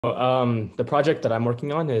The project that I'm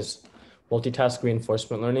working on is multitask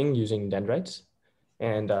reinforcement learning using dendrites.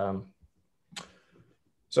 And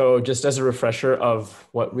so just as a refresher of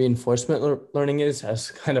what reinforcement learning is, as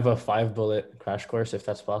kind of a 5-bullet crash course, if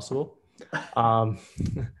that's possible. Um,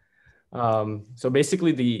 so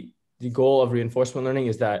basically the goal of reinforcement learning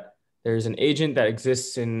is that there's an agent that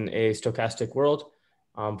exists in a stochastic world.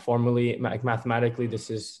 Formally, mathematically, this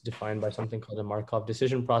is defined by something called a Markov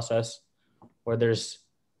decision process, where there's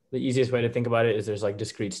the easiest way to think about it is there's like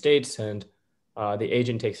discrete states, and the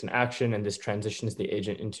agent takes an action, and this transitions the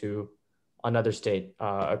agent into another state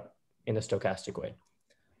in a stochastic way.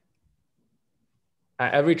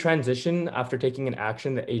 At every transition, after taking an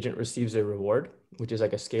action, the agent receives a reward, which is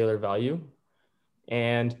like a scalar value.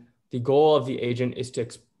 And the goal of the agent is to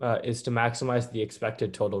maximize the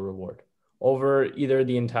expected total reward over either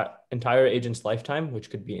the entire agent's lifetime, which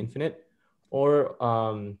could be infinite,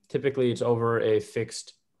 or typically it's over a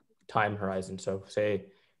fixed time horizon. So say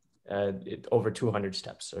over 200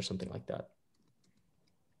 steps or something like that.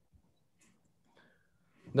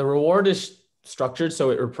 The reward is structured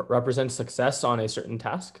so it represents success on a certain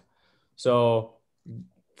task. So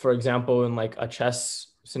for example, in like a chess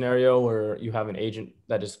scenario where you have an agent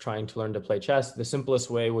that is trying to learn to play chess, the simplest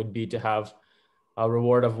way would be to have a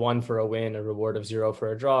reward of 1 for a win, a reward of 0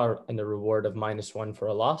 for a draw, and a reward of -1 for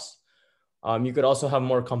a loss. You could also have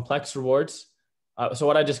more complex rewards. So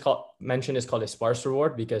what I just mentioned is called a sparse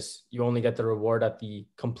reward, because you only get the reward at the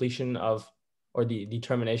completion of, or the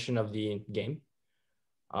termination of the game.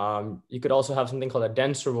 You could also have something called a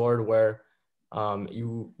dense reward, where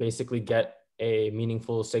you basically get a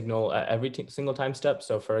meaningful signal at every single time step.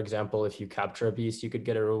 So for example, if you capture a piece, you could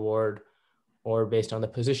get a reward, or based on the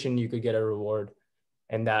position, you could get a reward.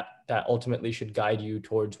 And that ultimately should guide you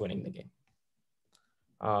towards winning the game.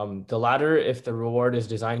 The latter, if the reward is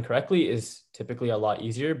designed correctly, is typically a lot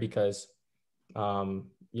easier, because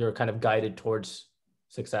you're kind of guided towards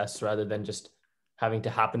success rather than just having to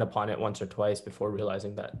happen upon it once or twice before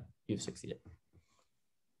realizing that you've succeeded.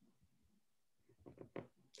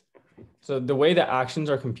 So the way that actions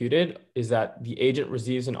are computed is that the agent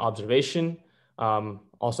receives an observation,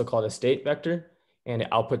 also called a state vector, and it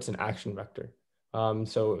outputs an action vector.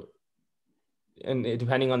 And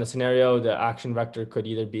depending on the scenario, the action vector could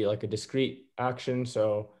either be like a discrete action.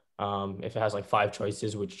 So if it has like 5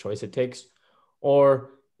 choices, which choice it takes,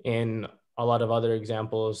 or in a lot of other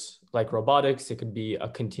examples, like robotics, it could be a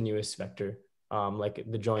continuous vector, like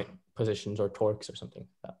the joint positions or torques or something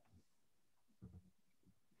like that.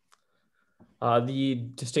 The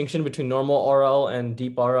distinction between normal RL and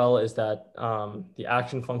deep RL is that the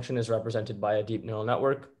action function is represented by a deep neural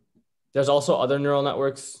network. There's also other neural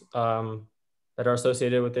networks that are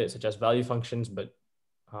associated with it, such as value functions, but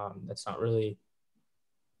that's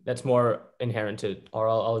more inherent to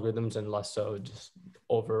RL algorithms and less so just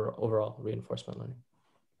overall reinforcement learning.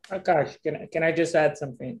 Akash, can I just add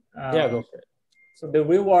something? Yeah, go for it. So the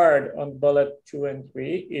reward on bullet 2 and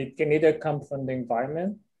 3, it can either come from the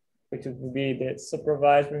environment, which would be the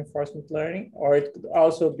supervised reinforcement learning, or it could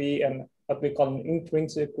also be what we call an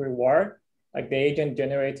intrinsic reward, like the agent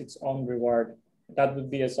generates its own reward. That would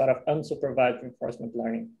be a sort of unsupervised reinforcement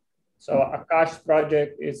learning. So Akash's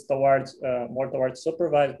project is more towards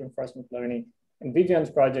supervised reinforcement learning, and Viviane's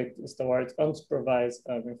project is towards unsupervised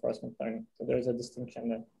reinforcement learning. So there's a distinction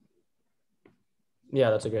there. Yeah,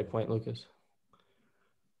 that's a great point, Lucas.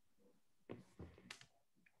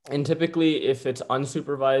 And typically, if it's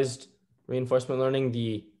unsupervised reinforcement learning,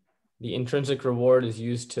 the intrinsic reward is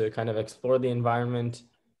used to kind of explore the environment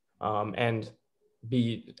and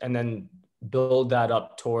then build that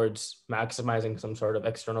up towards maximizing some sort of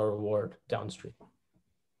external reward downstream.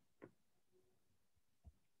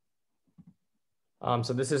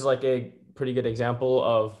 So this is like a pretty good example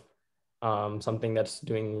of something that's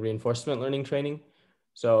doing reinforcement learning training.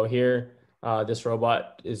 So here, this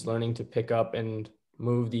robot is learning to pick up and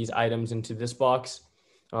move these items into this box.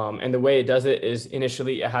 And the way it does it is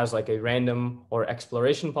initially it has like a random or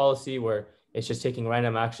exploration policy where it's just taking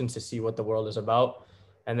random actions to see what the world is about.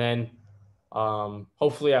 And then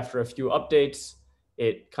hopefully after a few updates,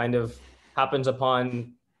 it kind of happens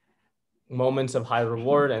upon moments of high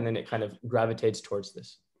reward, and then it kind of gravitates towards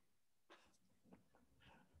this.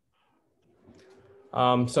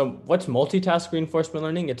 So what's multitask reinforcement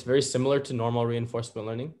learning? It's very similar to normal reinforcement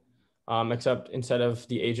learning, except instead of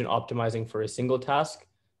the agent optimizing for a single task,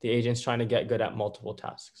 the agent's trying to get good at multiple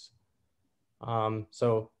tasks.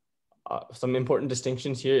 Some important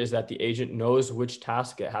distinctions here is that the agent knows which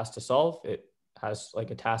task it has to solve. It has like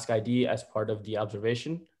a task ID as part of the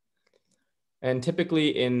observation. And typically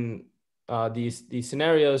in these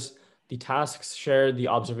scenarios, the tasks share the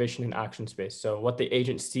observation and action space. So what the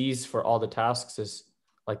agent sees for all the tasks is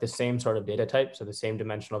like the same sort of data type. So the same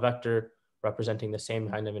dimensional vector representing the same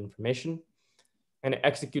kind of information, and it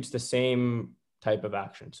executes the same type of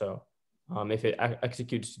action. So if it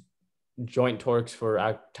executes joint torques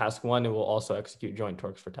for task 1, it will also execute joint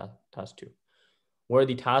torques for task 2. Where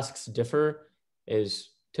the tasks differ is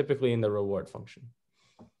typically in the reward function.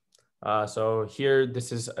 So here,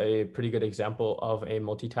 this is a pretty good example of a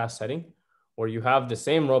multitask setting where you have the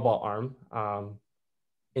same robot arm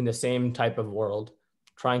in the same type of world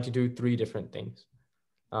trying to do 3 different things.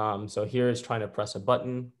 So here it's trying to press a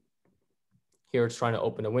button, here it's trying to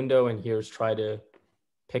open a window, and here it's trying to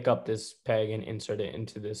pick up this peg and insert it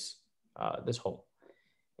into this, this hole.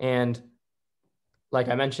 And like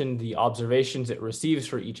I mentioned, the observations it receives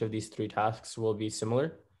for each of these 3 tasks will be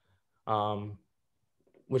similar,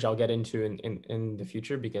 which I'll get into in the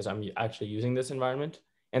future because I'm actually using this environment.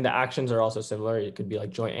 And the actions are also similar. It could be like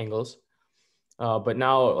joint angles. But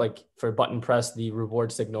now, like for button press, the reward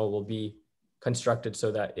signal will be constructed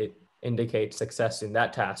so that it indicates success in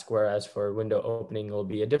that task, whereas for window opening, it will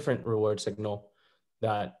be a different reward signal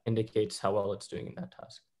that indicates how well it's doing in that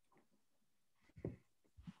task.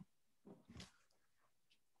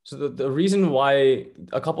 So the reason why,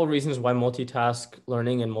 a couple of reasons why multitask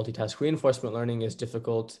learning and multitask reinforcement learning is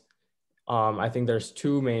difficult. I think there's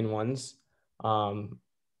 2 main ones.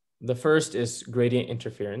 The first is gradient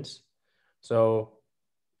interference. So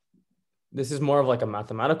this is more of like a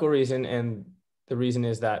mathematical reason. And the reason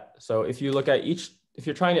is that, so if you look at if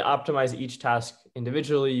you're trying to optimize each task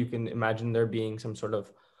individually, you can imagine there being some sort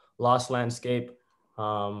of loss landscape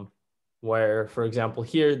where, for example,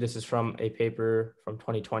 here, this is from a paper from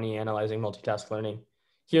 2020 analyzing multitask learning.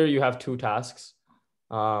 Here you have 2 tasks.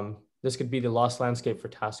 This could be the loss landscape for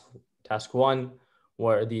task 1,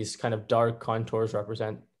 where these kind of dark contours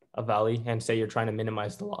represent a valley, and say you're trying to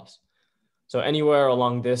minimize the loss. So anywhere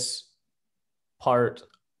along this part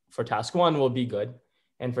for task 1 will be good.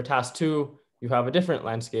 And for task 2, you have a different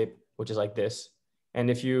landscape, which is like this.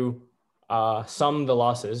 And if you sum the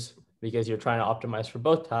losses, because you're trying to optimize for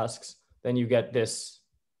both tasks, then you get this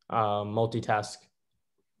multitask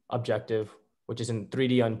objective, which is in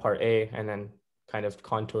 3D on part A and then kind of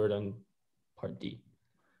contoured on part D.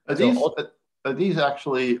 Are these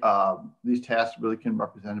actually, these tasks really can be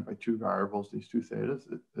represented by 2 variables, these 2 thetas,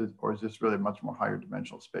 or is this really a much more higher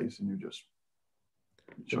dimensional space and you just...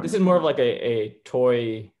 This is more of like a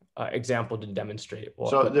toy example to demonstrate.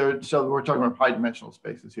 So we're talking about high dimensional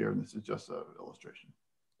spaces here, and this is just an illustration.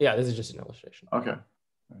 Yeah, this is just an illustration. Okay.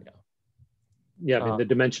 Yeah. Yeah, I mean,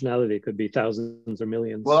 the dimensionality could be thousands or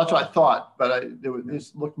millions. Well, that's what I thought, but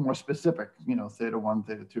this looked more specific, you know, theta 1,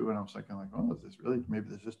 theta 2, and I was like, oh, is this really, maybe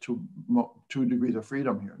there's just two degrees of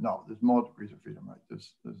freedom here. No, there's more degrees of freedom, right?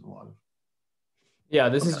 There's a lot of. Yeah,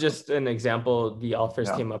 this is just an example the authors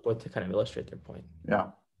came up with to kind of illustrate their point. Yeah,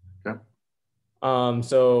 okay.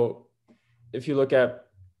 So if you look at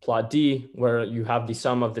plot D, where you have the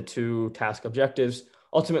sum of the 2 task objectives,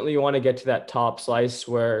 ultimately you want to get to that top slice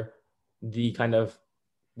where the kind of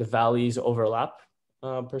the valleys overlap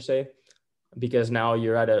per se, because now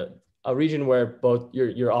you're at a region where both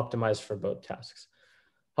you're optimized for both tasks.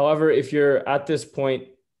 However, if you're at this point,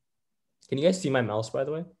 can you guys see my mouse, by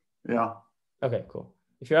the way? Yeah. Okay, cool.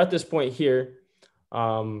 If you're at this point here,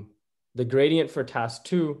 the gradient for task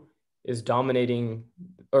 2 is dominating,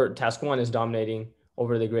 or task 1 is dominating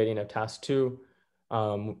over the gradient of task 2.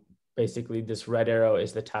 Basically, this red arrow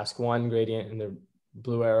is the task 1 gradient, and the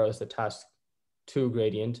blue arrow is the task 2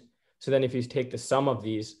 gradient. So then if you take the sum of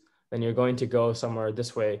these, then you're going to go somewhere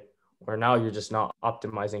this way, where now you're just not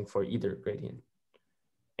optimizing for either gradient.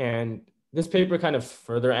 And this paper kind of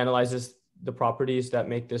further analyzes the properties that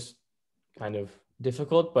make this kind of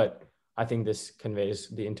difficult, but I think this conveys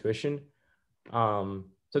the intuition. So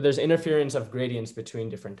there's interference of gradients between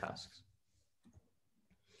different tasks.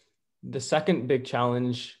 The second big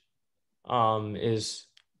challenge is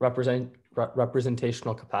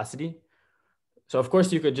representational capacity. So of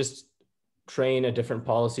course you could just train a different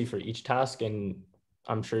policy for each task, and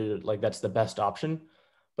I'm sure like that's the best option.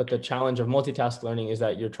 But the challenge of multitask learning is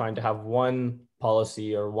that you're trying to have one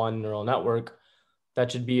policy or one neural network that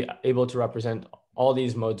should be able to represent all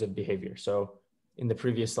these modes of behavior. So in the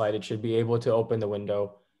previous slide, it should be able to open the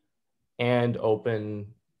window and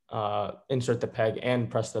insert the peg and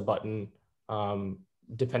press the button,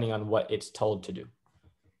 depending on what it's told to do.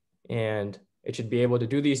 And it should be able to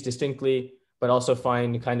do these distinctly, but also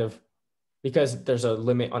find kind of, because there's a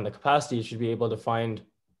limit on the capacity, it should be able to find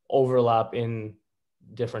overlap in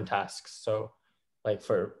different tasks. So like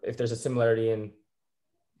if there's a similarity in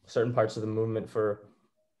certain parts of the movement for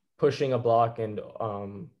pushing a block and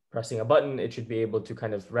pressing a button, it should be able to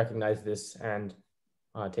kind of recognize this and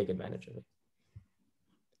take advantage of it.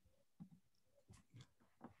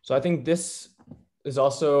 So I think this is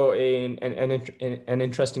also an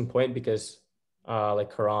interesting point because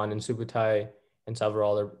like Karan and Subutai and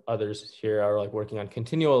several others here are like working on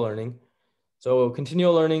continual learning. So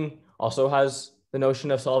continual learning also has the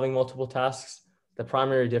notion of solving multiple tasks. The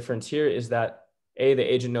primary difference here is that A,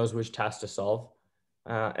 the agent knows which task to solve,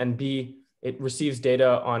 and B, it receives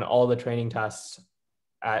data on all the training tasks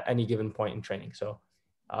at any given point in training. So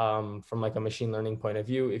from like a machine learning point of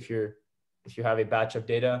view, if you have a batch of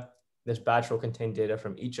data, this batch will contain data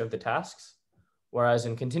from each of the tasks. Whereas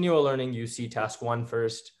in continual learning, you see task 1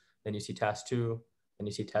 first, then you see task 2, then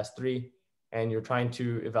you see task 3, and you're trying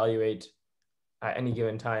to evaluate at any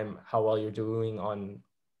given time how well you're doing on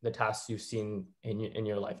the tasks you've seen in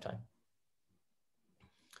your lifetime.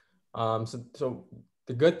 So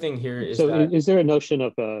the good thing here is is there a notion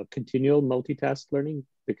of continual multitask learning?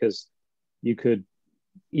 Because you could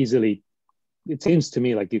easily, it seems to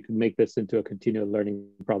me like you could make this into a continual learning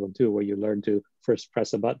problem too, where you learn to first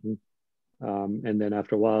press a button, and then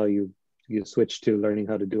after a while you switch to learning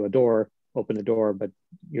how to do open a door, but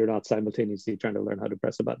you're not simultaneously trying to learn how to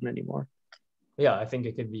press a button anymore. Yeah, I think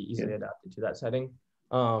it could be easily adapted to that setting,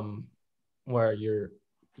 where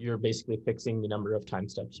you're basically fixing the number of time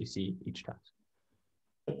steps you see each task.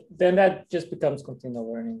 Then that just becomes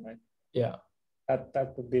continual learning, right? Yeah.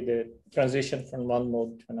 That would be the transition from one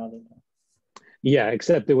mode to another. Yeah,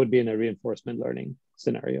 except it would be in a reinforcement learning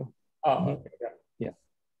scenario. Oh, okay. Yeah.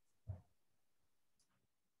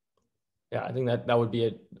 Yeah, I think that would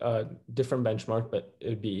be a different benchmark, but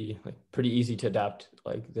it'd be like pretty easy to adapt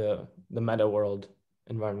like the MetaWorld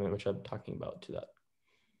environment, which I'm talking about, to that.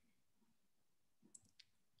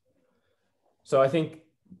 So I think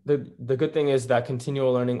the good thing is that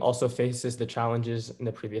continual learning also faces the challenges in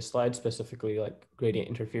the previous slide, specifically like gradient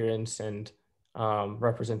interference and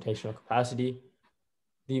representational capacity.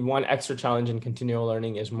 The one extra challenge in continual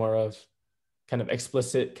learning is more of kind of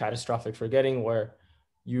explicit catastrophic forgetting, where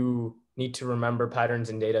you need to remember patterns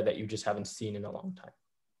in data that you just haven't seen in a long time.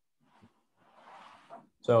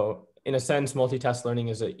 So in a sense, multitask learning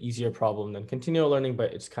is an easier problem than continual learning,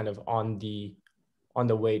 but it's kind of on the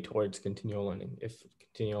way towards continual learning, if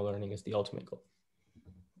continual learning is the ultimate goal,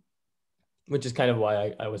 which is kind of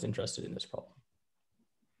why I was interested in this problem.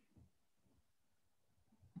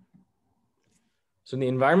 So the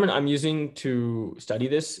environment I'm using to study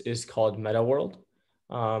this is called MetaWorld.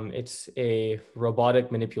 It's a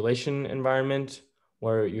robotic manipulation environment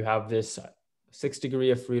where you have this 6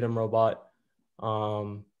 degree of freedom robot,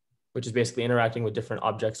 which is basically interacting with different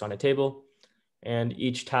objects on a table. And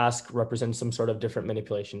each task represents some sort of different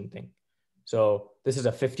manipulation thing. So this is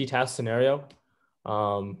a 50 task scenario,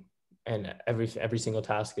 and every single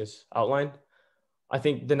task is outlined. I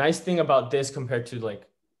think the nice thing about this compared to like,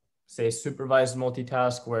 say, supervised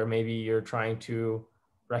multitask, where maybe you're trying to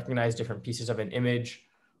recognize different pieces of an image,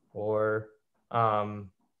 or like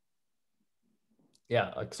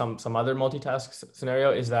some other multitask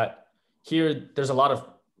scenario, is that here there's a lot of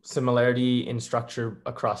similarity in structure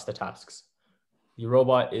across the tasks. The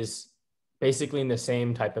robot is basically in the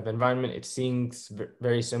same type of environment. It's seeing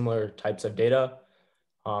very similar types of data,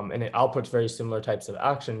 and it outputs very similar types of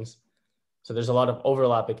actions. So there's a lot of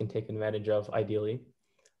overlap it can take advantage of, ideally.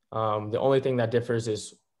 The only thing that differs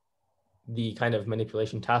is the kind of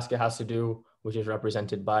manipulation task it has to do, which is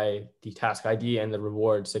represented by the task ID and the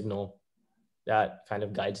reward signal that kind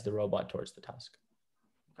of guides the robot towards the task.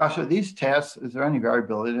 Gosh, are these tasks, is there any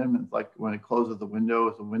variability in them? It's like when it closes the window,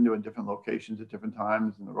 is the window in different locations at different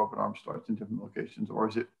times and the robot arm starts in different locations, or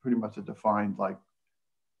is it pretty much a defined, like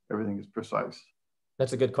everything is precise?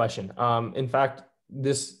 That's a good question. In fact, in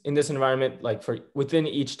this environment, like within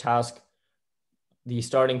each task, the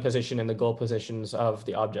starting position and the goal positions of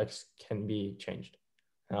the objects can be changed,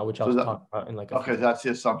 which I'll talk about in like a few. That's the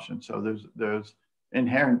assumption. So there's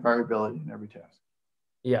inherent variability in every task.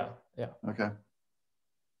 Yeah. Okay.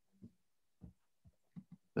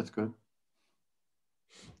 That's good.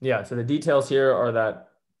 Yeah, so the details here are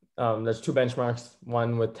that there's 2 benchmarks,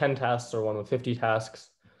 one with 10 tasks or one with 50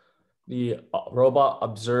 tasks. The robot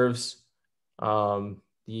observes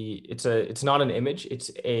it's not an image, it's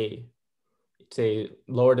a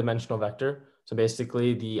lower dimensional vector. So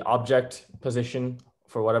basically the object position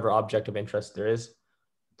for whatever object of interest there is,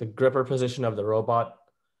 the gripper position of the robot,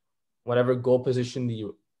 whatever goal position the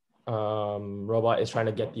robot is trying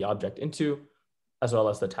to get the object into, as well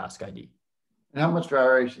as the task ID. And how much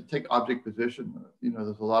variation? Take object position.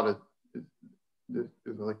 There's a lot of is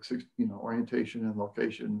it like six, you know, orientation and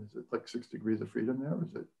location? Is it like 6 degrees of freedom there, or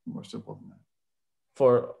is it more simple than that?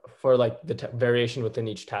 For like the variation within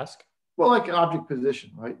each task? Well, like object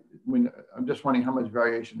position, right? When I'm just wondering how much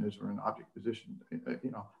variation is there in object position.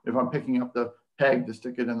 You know, if I'm picking up the peg to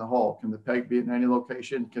stick it in the hole, can the peg be in any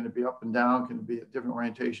location? Can it be up and down? Can it be at different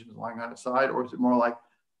orientations lying on its side? Or is it more like,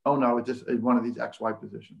 oh no, it's just one of these XY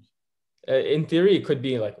positions? In theory, it could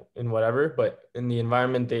be like in whatever, but in the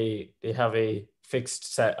environment, they have a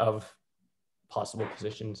fixed set of possible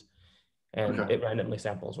positions, and Okay. it randomly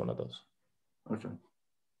samples one of those. Okay.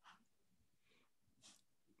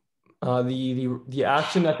 The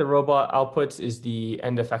action that the robot outputs is the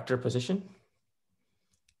end effector position,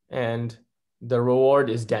 and the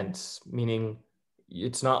reward is dense, meaning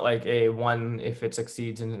it's not like a 1 if it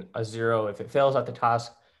succeeds and a 0 if it fails at the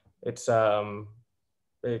task.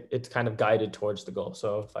 It's kind of guided towards the goal.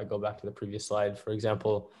 So if I go back to the previous slide, for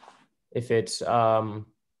example, if it's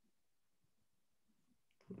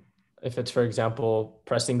for example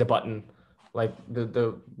pressing the button, like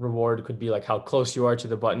the reward could be like how close you are to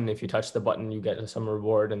the button. If you touch the button, you get some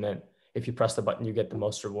reward, and then if you press the button, you get the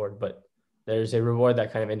most reward. But there's a reward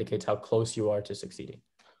that kind of indicates how close you are to succeeding.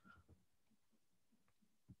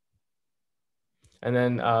 And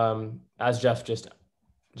then as Jeff just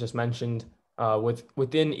mentioned,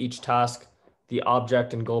 within each task, the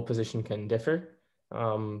object and goal position can differ.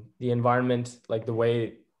 The environment, like the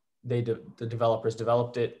way the developers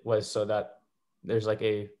developed it, was so that there's like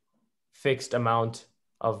a fixed amount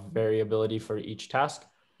of variability for each task,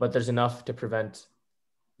 but there's enough to prevent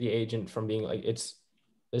the agent from being like,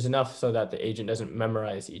 there's enough so that the agent doesn't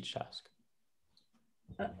memorize each task.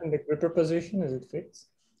 And the gripper position, is it fixed?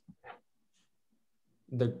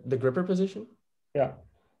 The gripper position? Yeah.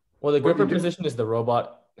 Well, the gripper position is the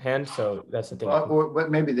robot hand, so that's the thing.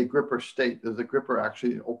 But maybe the gripper state, does the gripper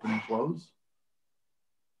actually open and close?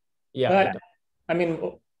 Yeah. I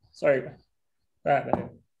mean, sorry.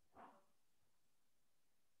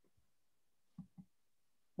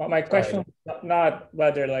 Well, my question is not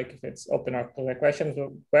whether like if it's open or closed. My question is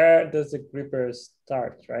where does the gripper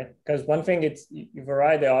start, right? Because one thing it's you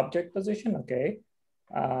vary the object position, okay.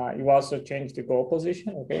 You also change the goal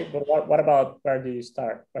position, okay. But what about where do you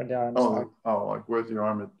start? Where the arm start? Like where's the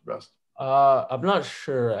arm at rest? I'm not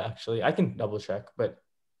sure actually. I can double check, but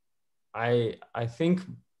I think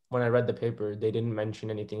when I read the paper, they didn't mention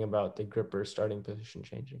anything about the gripper starting position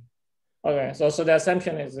changing. Okay, so the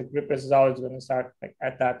assumption is the gripper is always going to start like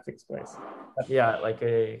at that fixed place. Yeah, like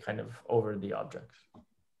a kind of over the object.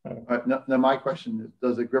 Okay. Now my question is,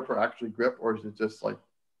 does the gripper actually grip, or is it just like,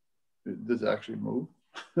 does it actually move?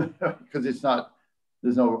 Because it's not,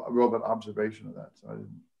 there's no robot observation of that. So I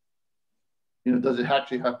didn't, you know, does it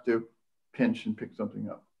actually have to pinch and pick something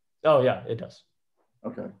up? Oh yeah, it does.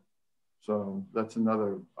 Okay. So that's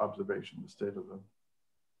another observation, the state of the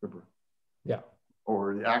gripper. Yeah.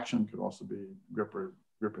 Or the action could also be gripping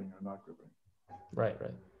or not gripping. Right.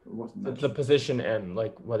 It wasn't the position and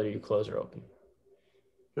like whether you close or open.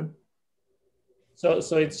 Good. So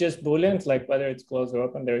it's just Booleans, like whether it's closed or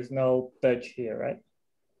open, there is no touch here, right?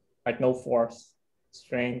 Like no force,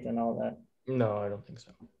 strength and all that. No, I don't think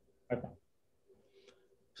so. Okay.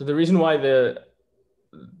 So the reason why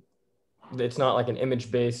it's not like an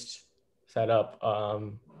image-based setup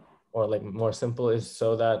or like more simple is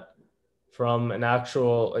so that from an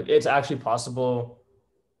actual, it's actually possible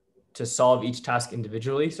to solve each task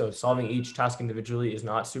individually. So solving each task individually is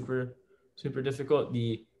not super difficult.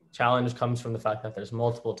 The challenge comes from the fact that there's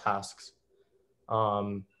multiple tasks.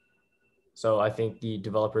 So I think the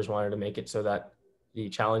developers wanted to make it so that the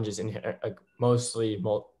challenge is mostly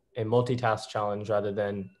a multitask challenge rather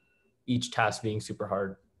than each task being super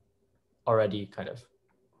hard already kind of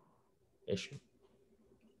issue.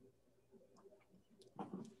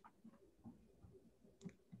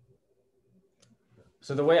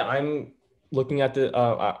 So the way I'm looking at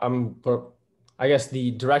I guess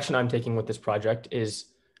the direction I'm taking with this project is,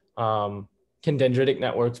 can dendritic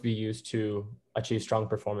networks be used to achieve strong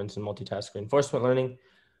performance in multitask reinforcement learning?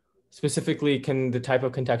 Specifically, can the type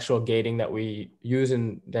of contextual gating that we use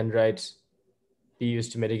in dendrites be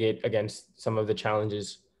used to mitigate against some of the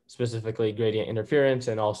challenges, specifically gradient interference,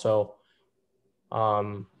 and also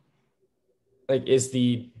like is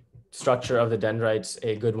the structure of the dendrites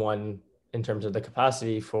a good one in terms of the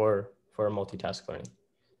capacity for multitask learning?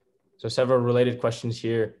 So several related questions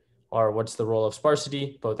here are: what's the role of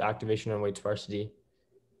sparsity, both activation and weight sparsity?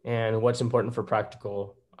 And what's important for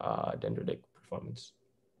practical dendritic performance?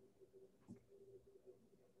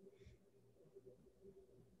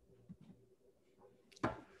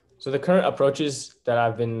 So the current approaches that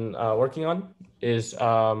I've been working on is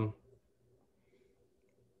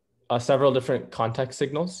several different context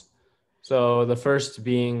signals. So the first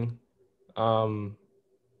being the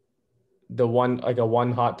one, like a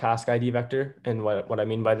one hot task ID vector. And what I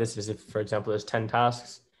mean by this is if, for example, there's 10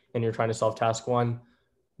 tasks and you're trying to solve task one,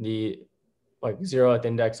 the like 0 at the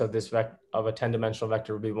index of this of a 10-dimensional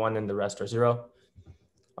vector would be 1 and the rest are 0.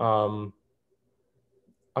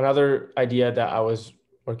 Another idea that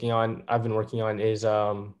I've been working on is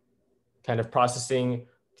kind of processing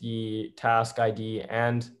the task ID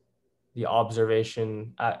and the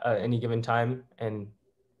observation at any given time and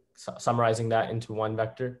summarizing that into one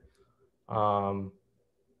vector and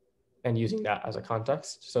using that as a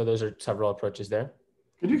context. So those are several approaches there.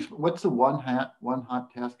 Could you, what's the one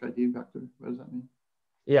hot task ID vector? What does that mean?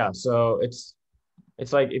 Yeah, so it's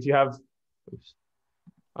like if you have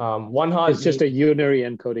one hot. It's just a unary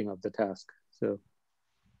encoding of the task. So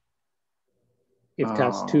if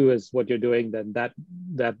task 2 is what you're doing, then that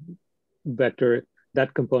vector,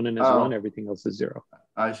 that component is 1, everything else is 0.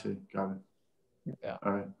 I see, got it. Yeah.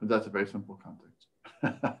 All right, but that's a very simple context.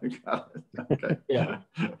 Got it. Okay. Yeah.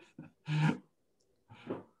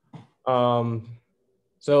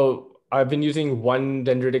 So I've been using one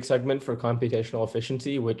dendritic segment for computational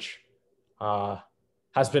efficiency, which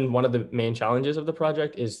has been one of the main challenges of the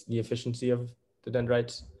project, is the efficiency of the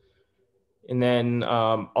dendrites. And then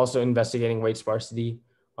also investigating weight sparsity.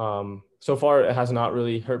 So far, it has not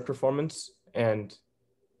really hurt performance, and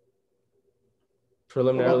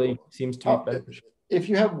preliminarily seems to be beneficial. If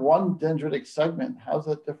you have one dendritic segment, how's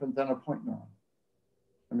that different than a point neuron?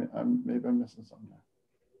 I mean, maybe I'm missing something there.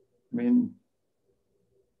 I mean,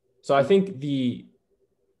 so I think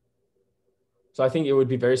it would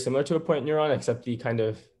be very similar to a point neuron, except the kind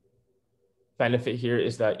of benefit here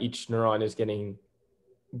is that each neuron is getting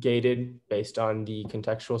gated based on the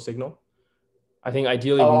contextual signal. I think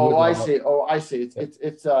ideally. I see. Oh, I see.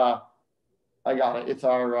 It's I got it. It's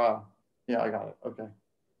our yeah, I got it. Okay.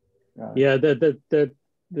 Yeah, the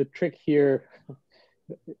trick here,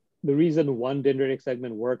 the reason one dendritic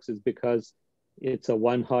segment works is because it's a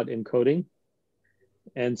one hot encoding.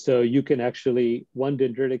 And so you can actually, one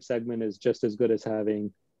dendritic segment is just as good as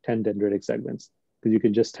having 10 dendritic segments, because you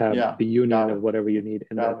can just have the union of whatever you need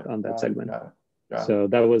in on that segment. So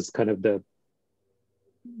that was kind of the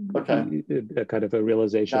kind of a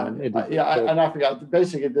realization. And I forgot.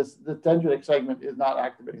 Basically, the dendritic segment is not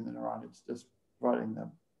activating the neuron; it's just providing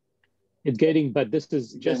them. It's gating, but this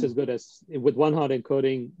is just as good as with one hot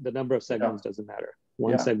encoding. The number of segments doesn't matter.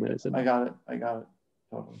 One segment is enough. I got it.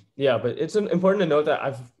 Totally. Yeah, but it's important to note that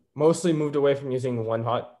I've mostly moved away from using one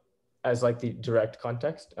hot as like the direct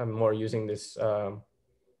context. I'm more using this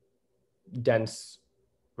dense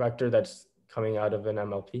vector that's coming out of an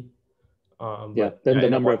MLP. But then the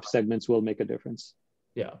number of segments will make a difference.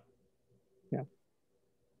 Yeah.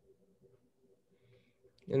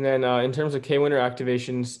 And then in terms of K-winner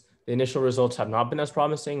activations, the initial results have not been as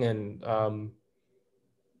promising. And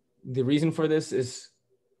the reason for this is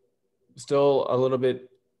still a little bit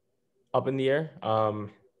up in the air.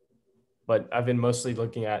 But I've been mostly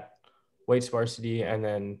looking at weight sparsity and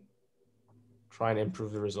then trying to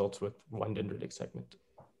improve the results with one dendritic segment.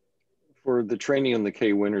 For the training on the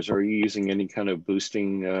K-winners, are you using any kind of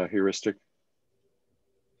boosting heuristic?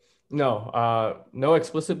 No, no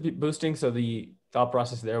explicit boosting. So the thought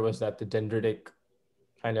process there was that the dendritic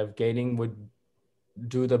kind of gating would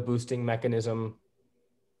do the boosting mechanism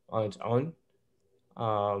on its own.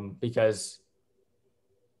 Because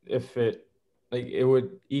if the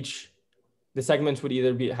segments would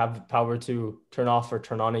either have the power to turn off or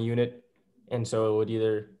turn on a unit. And so it would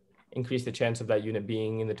either increase the chance of that unit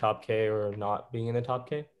being in the top K or not being in the top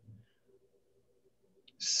K.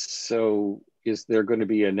 So is there going to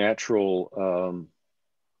be a natural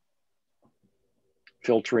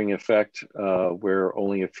filtering effect where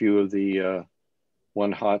only a few of the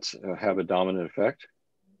one hots have a dominant effect?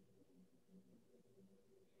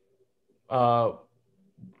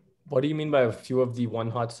 What do you mean by a few of the one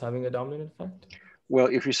hots having a dominant effect? Well,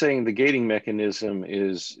 if you're saying the gating mechanism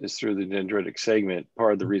is through the dendritic segment,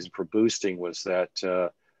 part of the reason for boosting was that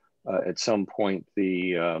at some point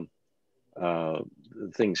the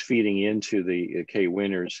things feeding into the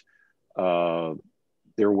K-winners,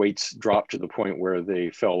 their weights dropped to the point where they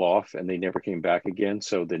fell off and they never came back again.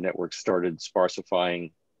 So the network started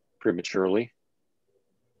sparsifying prematurely.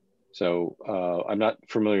 So I'm not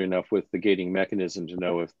familiar enough with the gating mechanism to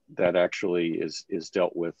know if that actually is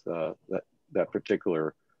dealt with, that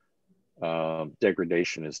particular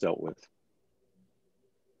degradation is dealt with.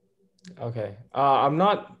 Okay, I'm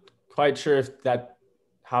not quite sure if that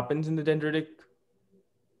happens in the dendritic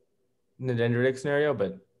scenario,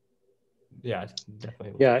 but yeah,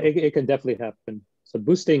 definitely. Yeah, it can definitely happen. So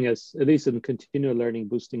boosting is, at least in continual learning,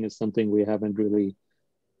 boosting is something we haven't really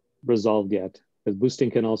resolved yet, because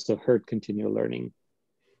boosting can also hurt continual learning.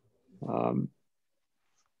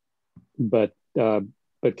 But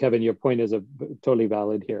Kevin, your point is totally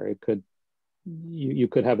valid here. It could, you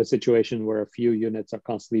could have a situation where a few units are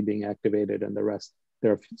constantly being activated and the rest,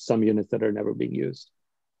 there are some units that are never being used.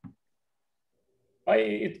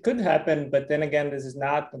 It could happen, but then again, this is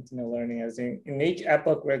not continual learning. As in each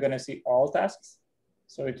epoch, we're going to see all tasks.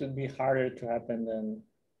 So it would be harder to happen than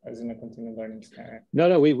as in a continual learning scenario.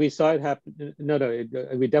 No, we saw it happen.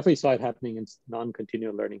 We definitely saw it happening in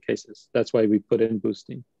non-continual learning cases. That's why we put in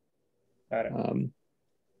boosting. Got it.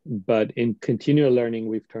 But in continual learning,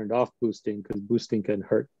 we've turned off boosting because boosting can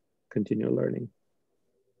hurt continual learning.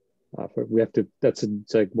 That's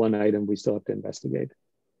like one item we still have to investigate.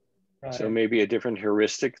 Right. So maybe a different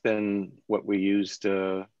heuristic than what we used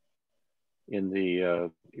in the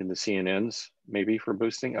CNNs, maybe for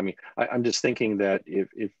boosting. I mean, I'm just thinking that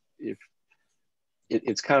if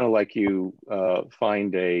it's kind of like you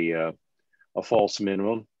find a false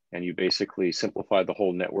minimum and you basically simplify the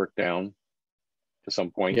whole network down to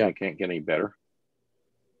some point, and it can't get any better.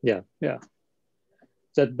 Yeah.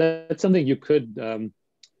 So that's something you could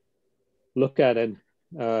look at, and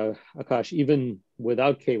Akash, even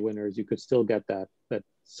without K-winners, you could still get that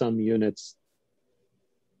some units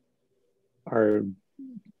are,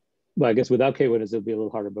 well, I guess without K-winners, it'll be a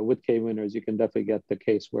little harder, but with K-winners, you can definitely get the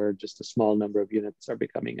case where just a small number of units are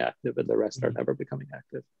becoming active and the rest are never becoming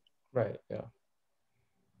active. Right, yeah.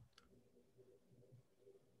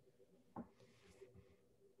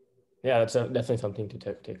 Yeah, that's definitely something to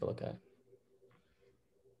take a look at.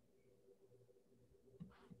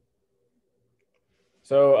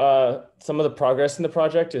 So some of the progress in the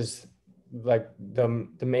project is like the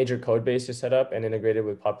major code base is set up and integrated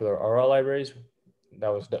with popular RL libraries. That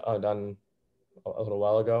was done a little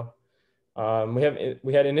while ago.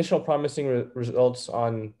 We had initial promising results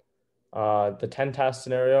on the 10 task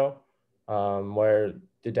scenario, where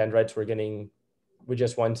the dendrites were getting, with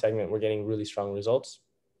just one segment, we're getting really strong results.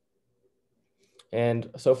 And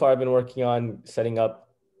so far I've been working on setting up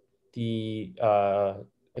the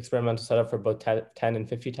experimental setup for both 10 and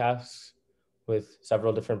 50 tasks with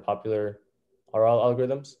several different popular RL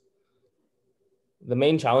algorithms. The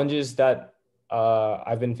main challenges that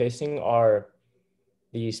I've been facing are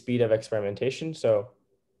the speed of experimentation. So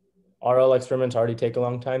RL experiments already take a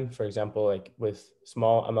long time. For example, like with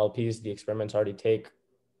small MLPs, the experiments already take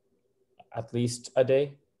at least a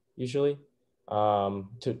day, usually,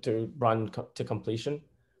 to run to completion.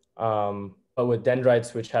 But with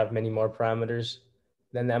dendrites, which have many more parameters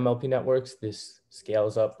than the MLP networks, this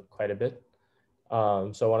scales up quite a bit.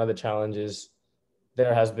 So one of the challenges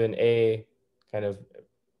there has been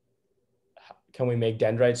can we make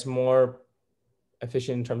dendrites more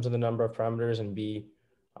efficient in terms of the number of parameters, and B,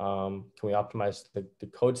 can we optimize the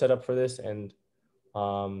code setup for this, and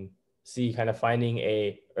C, kind of finding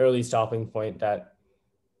a early stopping point that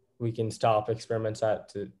we can stop experiments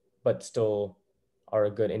at, but still are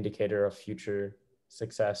a good indicator of future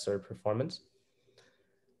success or performance.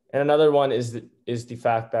 And another one is the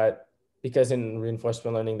fact that because in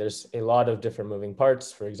reinforcement learning, there's a lot of different moving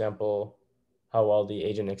parts. For example, how well the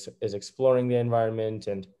agent is exploring the environment,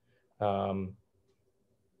 and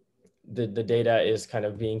the data is kind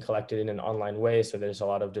of being collected in an online way. So there's a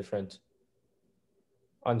lot of different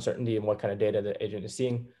uncertainty in what kind of data the agent is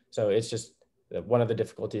seeing. So it's just one of the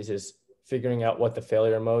difficulties is figuring out what the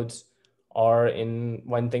failure modes are in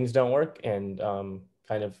when things don't work, and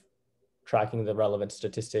kind of tracking the relevant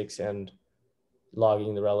statistics and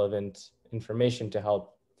logging the relevant information to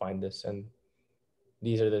help find this. And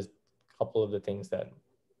these are the couple of the things that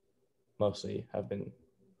mostly have been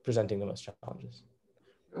presenting the most challenges.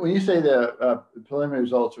 When you say the preliminary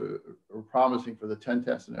results are promising for the 10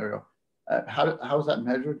 test scenario, how is that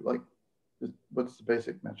measured? Like, what's the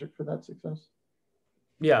basic metric for that success?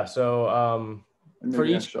 Yeah, so for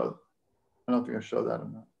each, I don't know if you're gonna show that or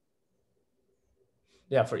not.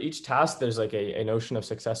 Yeah, for each task, there's like a notion of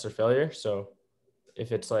success or failure. So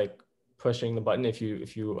if it's like pushing the button, if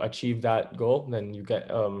you achieve that goal, then you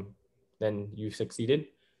get then you succeeded.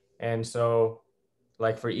 And so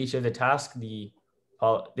like for each of the tasks, the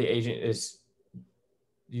agent is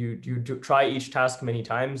you try each task many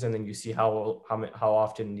times, and then you see how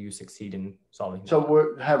often you succeed in solving.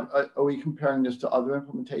 So are we comparing this to other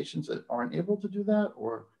implementations that aren't able to do that,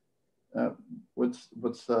 or how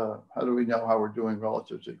do we know how we're doing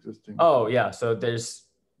relative to existing? Oh yeah, so there's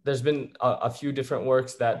been a few different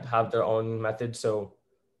works that have their own methods. So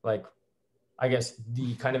like, I guess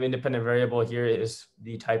the kind of independent variable here is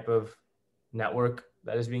the type of network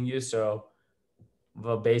that is being used. So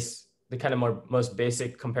the kind of most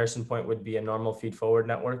basic comparison point would be a normal feed forward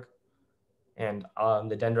network. And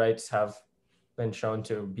the dendrites have been shown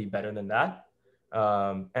to be better than that.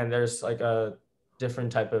 And there's like a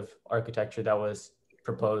different type of architecture that was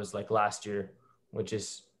proposed like last year, which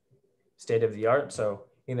is state of the art. So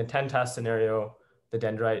in the 10 task scenario, the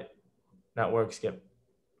dendrite networks get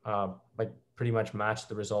like pretty much match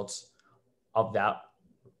the results of that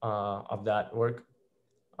work.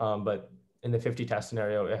 But in the 50 task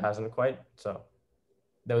scenario, it hasn't quite. So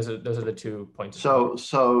those are the 2 points.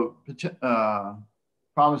 So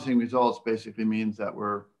promising results basically means that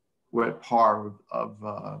we're at par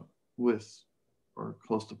with or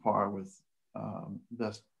close to par with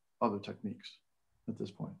best other techniques at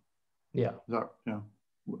this point. Yeah. Is that,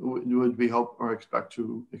 would we hope or expect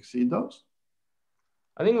to exceed those?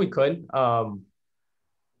 I think we could. I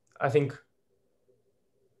think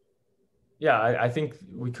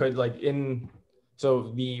we could, like,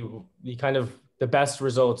 so the kind of the best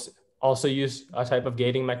results also use a type of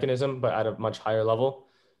gating mechanism, but at a much higher level.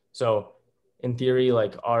 So in theory,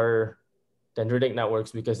 like our dendritic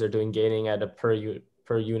networks, because they're doing gating at a per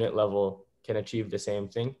unit level, can achieve the same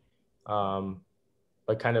thing.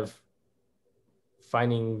 But kind of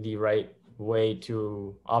finding the right way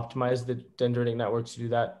to optimize the dendritic networks to do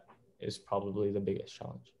that is probably the biggest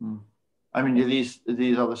challenge. I mean, do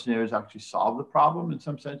these other scenarios actually solve the problem in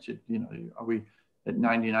some sense? Are we at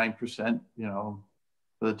 99%,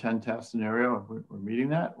 for the 10 task scenario, we're meeting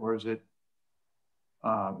that, or is it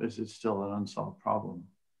still an unsolved problem?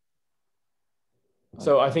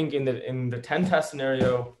 So I think in the 10 task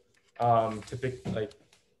scenario, typically, like,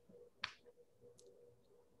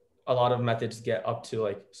 a lot of methods get up to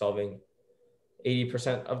like solving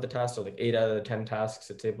 80% of the tasks, so like 8 out of the 10 tasks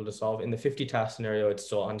it's able to solve. In the 50 task scenario, it's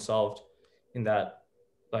still unsolved, in that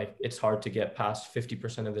like it's hard to get past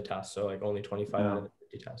 50% of the tasks. So like only 25 out of the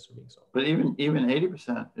 50 tasks are being solved. But even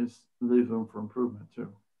 80% leaves room for improvement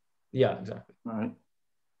too. Yeah, exactly. Right.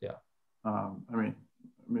 Yeah. I mean,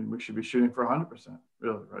 we should be shooting for 100%,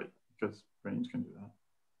 really, right? Because brains can do that.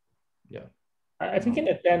 Yeah. I think in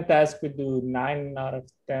the 10 tasks we do 9 out of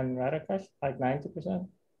 10, right, Akash? Like 90%.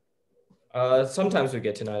 Sometimes we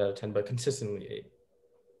get to 9 out of 10, but consistently 8.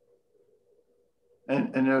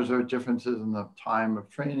 And there's differences in the time of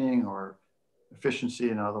training or efficiency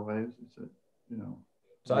in other ways. Is it,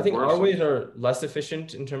 So I think our ways are less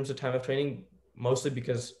efficient in terms of time of training, mostly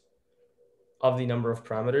because of the number of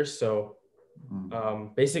parameters. So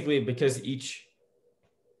basically, because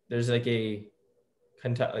there's like a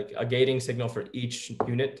gating signal for each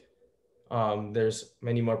unit, there's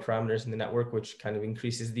many more parameters in the network, which kind of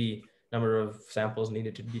increases the number of samples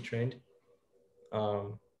needed to be trained.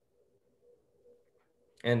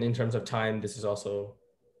 And in terms of time, this is also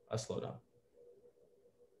a slowdown.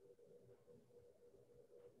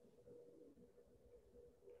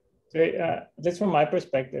 So just from my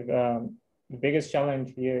perspective, the biggest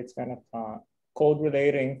challenge here is kind of code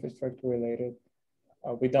related, infrastructure related.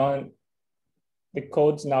 The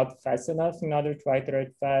code's not fast enough in order to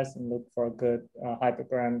iterate fast and look for good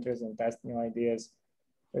hyperparameters and test new ideas.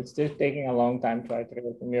 It's just taking a long time to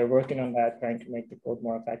iterate, and we are working on that, trying to make the code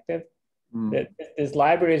more effective. These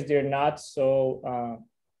libraries, they're not so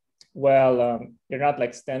they're not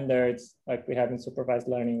like standards like we have in supervised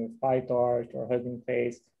learning with PyTorch or Hugging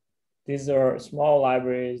Face. These are small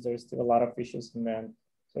libraries. There's still a lot of issues in them,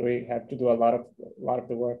 so we have to do a lot of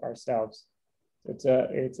the work ourselves. It's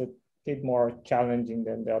a bit more challenging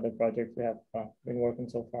than the other projects we have been working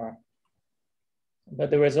so far.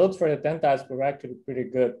 But the results for the 10 tasks were actually pretty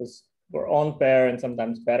good, because we're on pair and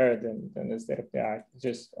sometimes better than the state of the art.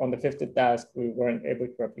 Just on the 50th task, we weren't able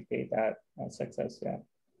to replicate that success yet.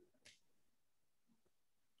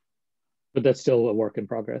 But that's still a work in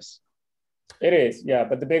progress. It is, yeah.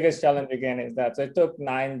 But the biggest challenge again is that so it took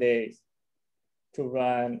 9 days to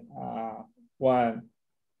run one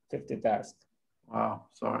 50 task. Wow,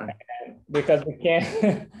 sorry. And because we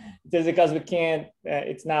can't, just because we can't,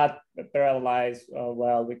 it's not parallelized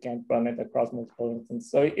well, we can't run it across multiple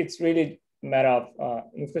instances. So it's really a matter of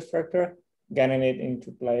infrastructure, getting it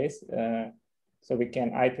into place so we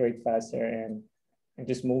can iterate faster and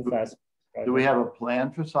just move faster. Do we have a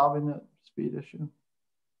plan for solving the speed issue?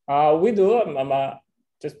 We do.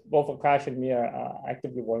 Just both Akash and me are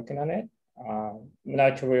actively working on it. I'm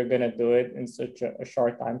not sure we're going to do it in such a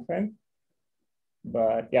short time frame.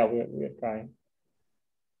 But yeah, we're trying.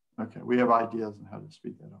 Okay, we have ideas on how to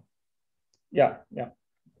speed that up. Yeah,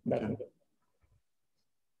 definitely.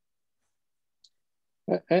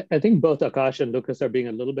 Okay. I think both Akash and Lucas are being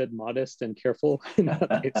a little bit modest and careful in how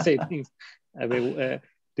they say things. I mean,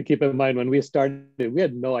 to keep in mind when we started, we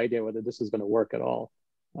had no idea whether this was going to work at all.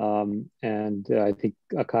 And I think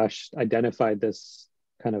Akash identified this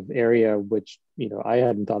kind of area, which, you know, I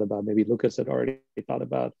hadn't thought about, maybe Lucas had already thought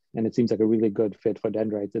about, and it seems like a really good fit for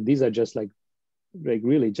dendrites. And these are just like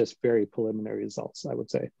really just very preliminary results, I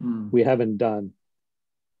would say.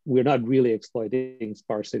 We're not really exploiting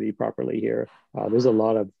sparsity properly here. There's a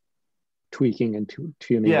lot of tweaking and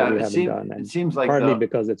tuning that we haven't done. And it seems like partly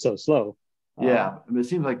because it's so slow. Yeah, it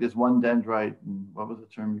seems like this one dendrite, and what was the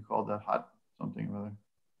term you called that, hot something or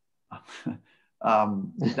other?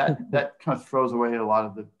 That kind of throws away a lot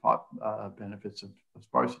of the benefits of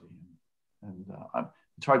sparsity. And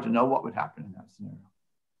it's hard to know what would happen in that scenario.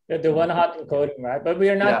 Yeah, the one hot encoding, right? But we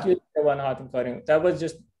are not using the one hot encoding. That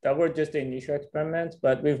were just the initial experiments,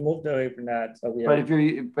 but we've moved away from that. So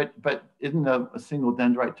we but isn't a single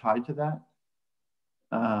dendrite tied to that?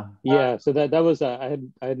 Yeah, so that was I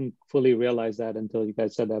hadn't fully realized that until you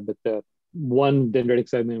guys said that. But the one dendritic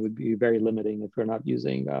segment would be very limiting if we're not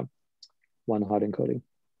using one hot encoding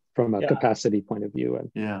from a capacity point of view.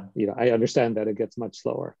 And you know, I understand that it gets much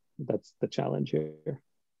slower. That's the challenge here.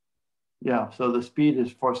 Yeah, so the speed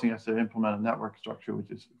is forcing us to implement a network structure,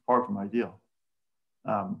 which is far from ideal.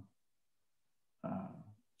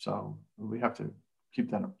 So we have to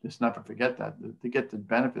keep that, just never forget that. To get the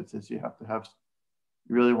benefits is you have to have,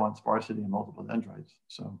 you really want sparsity in multiple dendrites.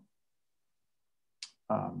 So,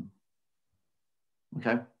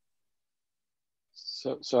 okay.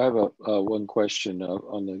 So I have one question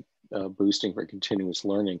on the boosting for continuous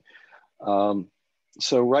learning.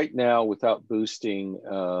 So right now, without boosting,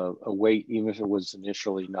 a weight, even if it was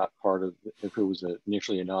initially not part of, if it was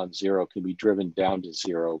initially a non-zero, can be driven down to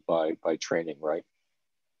zero by training, right?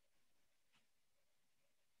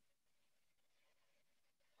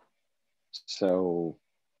 So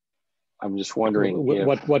I'm just wondering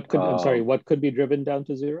what could I'm sorry, what could be driven down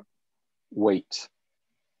to zero? Weight.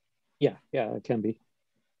 Yeah, it can be.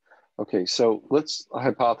 Okay, so let's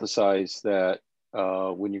hypothesize that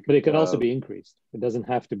when you, but it can also be increased. It doesn't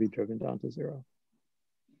have to be driven down to zero.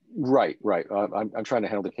 Right. I'm trying to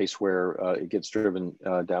handle the case where it gets driven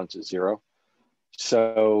down to zero.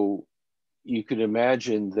 So you could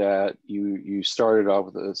imagine that you started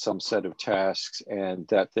off with some set of tasks, and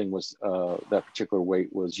that thing was that particular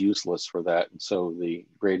weight was useless for that, and so the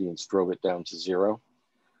gradients drove it down to zero.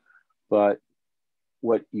 But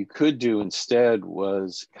what you could do instead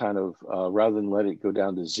was kind of rather than let it go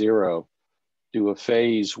down to zero, do a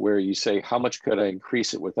phase where you say, how much could I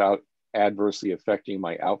increase it without adversely affecting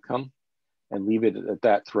my outcome, and leave it at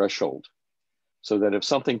that threshold, so that if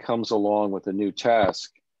something comes along with a new task,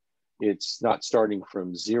 it's not starting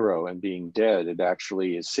from zero and being dead. It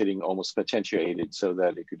actually is sitting almost potentiated so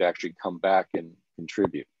that it could actually come back and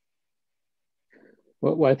contribute.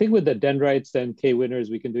 Well, I think with the dendrites and K-winners,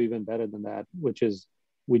 we can do even better than that, which is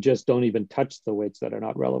we just don't even touch the weights that are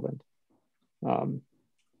not relevant.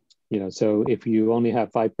 You know, so if you only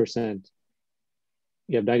have 5%,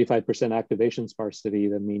 you have 95% activation sparsity,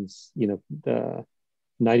 that means, you know, the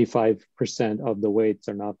 95% of the weights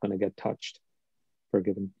are not going to get touched for a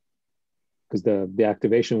given, because the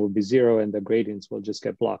activation will be zero and the gradients will just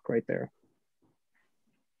get blocked right there.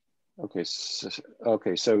 Okay,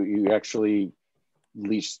 so you actually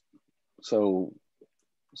least, so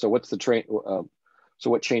what's the train? So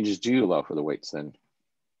what changes do you allow for the weights then?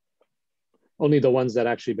 Only the ones that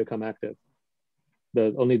actually become active.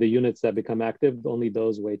 Only the units that become active, only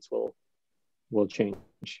those weights will change.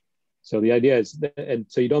 So the idea is that, and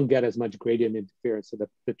so you don't get as much gradient interference. So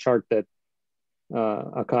the chart that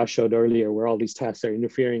Akash showed earlier, where all these tasks are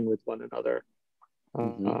interfering with one another,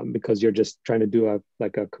 because you're just trying to do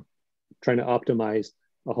trying to optimize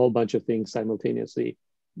a whole bunch of things simultaneously.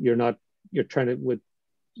 You're trying to, with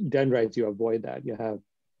dendrites, you avoid that. You have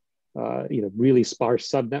you know, really sparse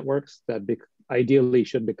subnetworks that ideally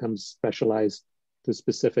should become specialized to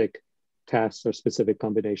specific tasks or specific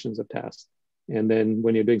combinations of tasks. And then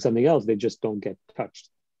when you're doing something else, they just don't get touched.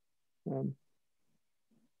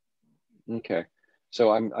 Okay,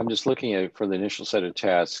 so I'm just looking at it for the initial set of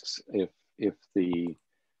tasks. If the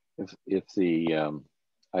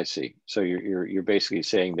I see. So you're basically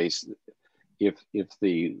saying if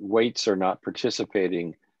the weights are not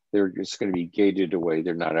participating, they're just going to be gated away.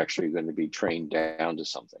 They're not actually going to be trained down to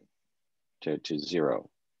something, to zero,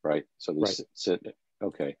 right? So they sit,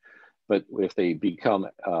 okay. But if they become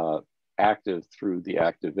active through the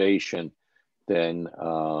activation, then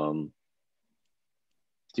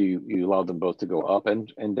do you allow them both to go up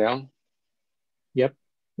and down? Yep,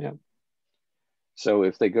 yeah. So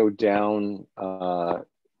if they go down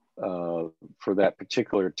for that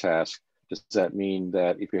particular task, does that mean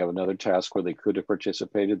that if you have another task where they could have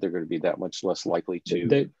participated, they're going to be that much less likely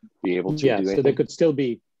to be able to do anything? So they could still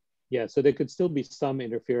be, so there could still be some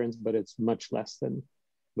interference, but it's much less than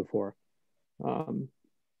before.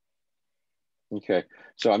 Okay,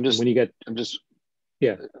 so I'm just when you get, I'm just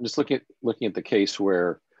looking at the case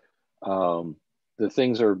where the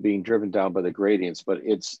things are being driven down by the gradients, but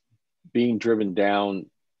it's being driven down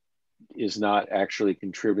is not actually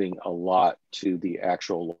contributing a lot to the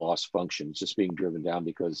actual loss function. It's just being driven down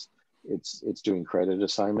because it's doing credit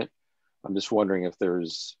assignment. I'm just wondering if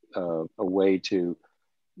there's a way to,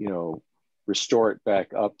 you know, restore it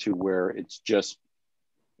back up to where it's just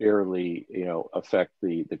barely, you know, affect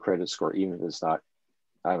the credit score, even if it's not.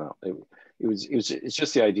 I don't know. It's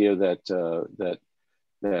just the idea that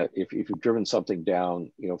if you've driven something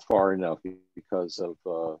down, you know, far enough because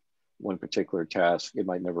of one particular task, it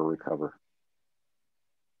might never recover.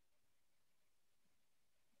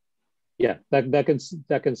 Yeah,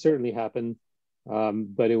 that can certainly happen,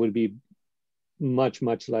 but it would be much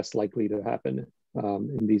less likely to happen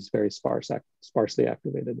in these very sparsely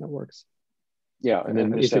activated networks. Yeah, and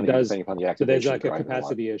then if it does, so there's like a driver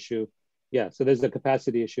capacity issue. Yeah, so there's a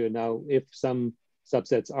capacity issue. Now, if some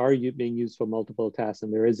subsets are being used for multiple tasks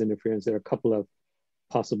and there is interference, there are a couple of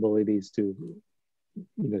possibilities to, you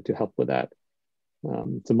know, to help with that.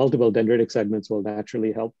 So multiple dendritic segments will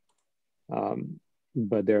naturally help,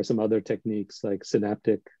 but there are some other techniques like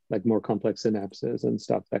synaptic, like more complex synapses and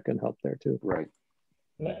stuff that can help there too. Right.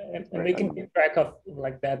 And we can keep track of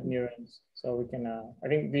like that neurons. So we can, I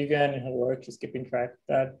think Viviane in her work is keeping track of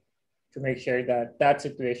that to make sure that that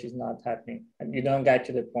situation is not happening. And you don't get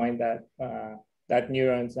to the point that that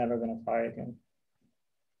neuron's never going to fire again.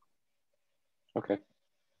 Okay.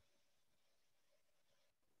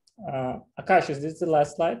 Akash, is this the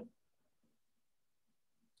last slide?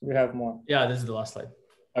 We have more. Yeah, this is the last slide.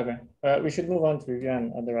 Okay. We should move on to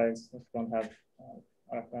Viviane, otherwise we don't have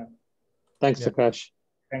enough time. Thanks, Akash.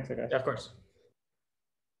 Thanks, Akash. Yeah, of course.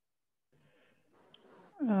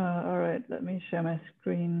 All right, let me share my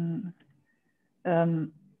screen.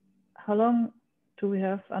 How long do we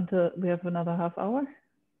have until we have another half hour?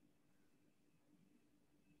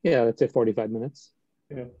 Yeah, let's say 45 minutes.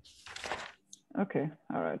 Yeah. Okay,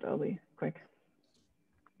 all right, I'll be quick.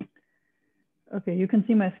 Okay, you can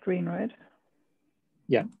see my screen, right?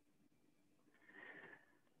 Yeah.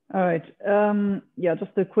 All right, yeah,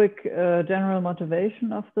 just a quick general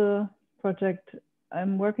motivation of the project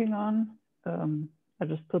I'm working on. I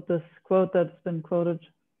just put this quote that's been quoted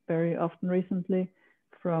very often recently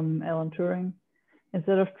from Alan Turing.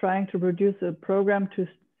 Instead of trying to produce a program to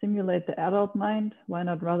simulate the adult mind, why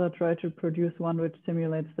not rather try to produce one which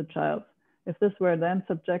simulates the child? If this were then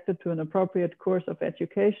subjected to an appropriate course of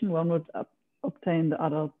education, one would obtain the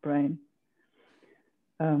adult brain.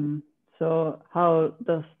 So how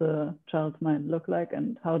does the child's mind look like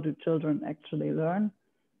and how do children actually learn?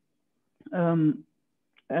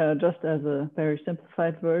 Just as a very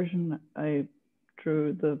simplified version, I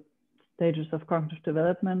drew the stages of cognitive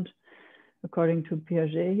development according to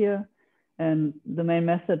Piaget here. And the main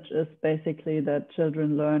message is basically that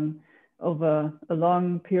children learn over a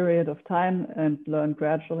long period of time and learn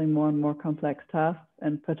gradually more and more complex tasks.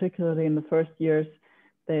 And particularly in the first years,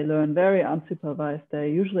 they learn very unsupervised. They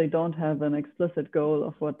usually don't have an explicit goal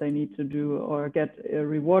of what they need to do or get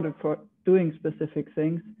rewarded for doing specific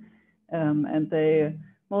things. And they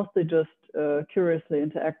mostly just curiously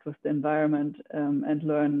interact with the environment and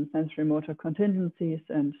learn sensory motor contingencies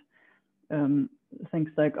and things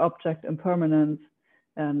like object impermanence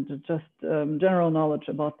and just general knowledge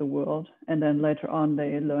about the world. And then later on,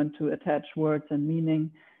 they learn to attach words and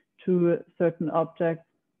meaning to certain objects.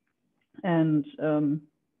 And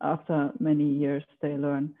after many years, they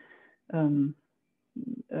learn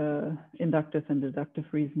inductive and deductive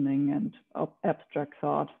reasoning and abstract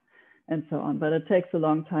thought and so on. But it takes a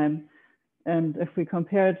long time. And if we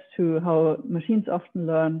compare it to how machines often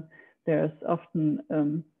learn, there's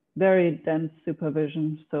often very dense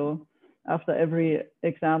supervision. So after every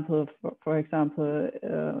example, for example,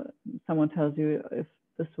 someone tells you if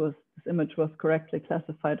this image was correctly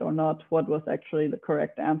classified or not, what was actually the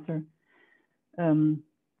correct answer.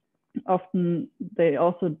 Often they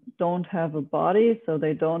also don't have a body, so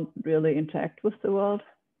they don't really interact with the world.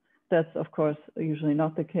 That's of course usually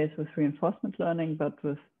not the case with reinforcement learning, but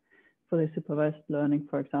with fully supervised learning,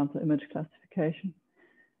 for example, image classification.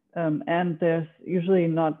 And there's usually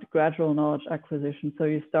not gradual knowledge acquisition. So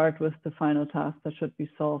you start with the final task that should be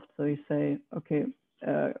solved. So you say, okay,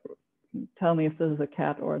 tell me if this is a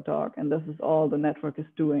cat or a dog. And this is all the network is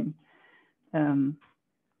doing. And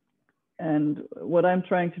And what I'm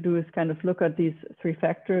trying to do is kind of look at these three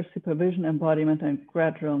factors: supervision, embodiment, and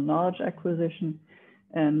gradual knowledge acquisition,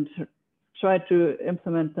 and try to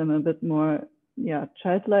implement them a bit more,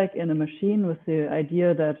 childlike in a machine, with the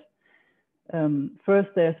idea that first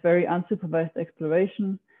there's very unsupervised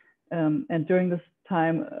exploration, and during this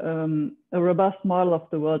time a robust model of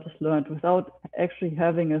the world is learned without actually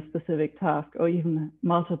having a specific task or even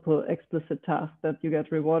multiple explicit tasks that you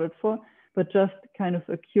get rewarded for, but just kind of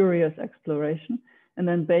a curious exploration. And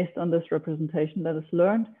then based on this representation that is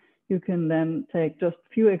learned, you can then take just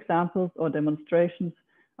few examples or demonstrations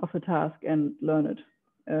of a task and learn it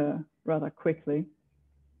rather quickly.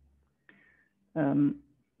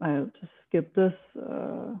 I'll just skip this.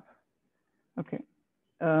 Okay.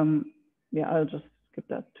 I'll just skip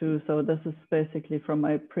that too. So this is basically from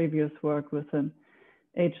my previous work with an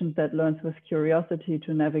agent that learns with curiosity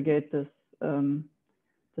to navigate this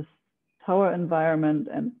this tower environment.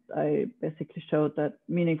 And I basically showed that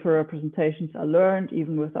meaningful representations are learned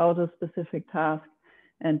even without a specific task.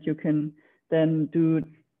 And you can then do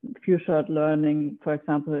few shot learning. For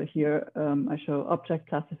example, here I show object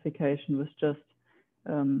classification with just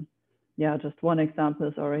one example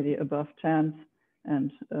is already above chance,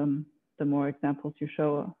 and the more examples you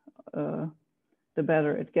show, the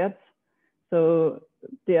better it gets. So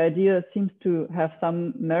the idea seems to have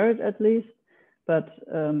some merit at least, but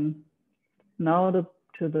now to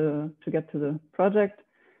get to the project,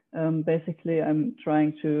 basically I'm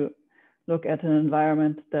trying to look at an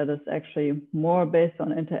environment that is actually more based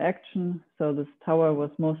on interaction. So this tower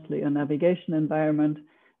was mostly a navigation environment,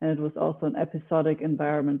 and it was also an episodic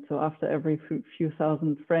environment. So after every few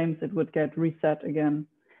thousand frames, it would get reset again.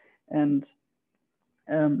 And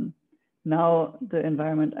now the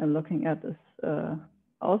environment I'm looking at is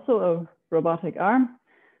also a robotic arm,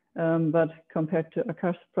 but compared to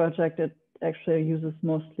Akash's project, it actually uses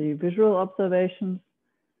mostly visual observations.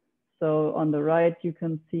 So on the right, you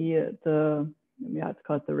can see it's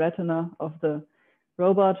called the retina of the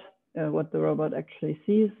robot, what the robot actually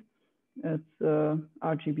sees. It's a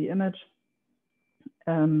RGB image.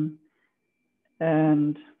 And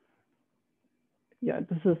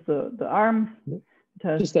this is the arm.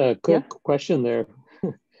 Just a quick question there.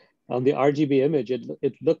 On the RGB image,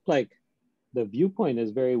 it looked like the viewpoint is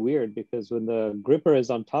very weird, because when the gripper is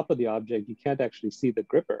on top of the object, you can't actually see the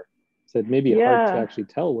gripper. So it may be hard to actually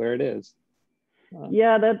tell where it is.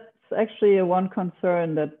 That's actually one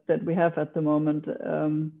concern that we have at the moment,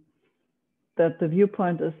 that the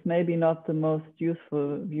viewpoint is maybe not the most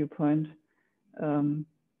useful viewpoint.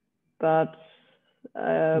 But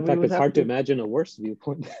in fact, it's hard to imagine a worse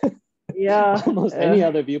viewpoint. Yeah. Almost any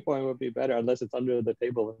other viewpoint would be better, unless it's under the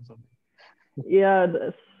table or something.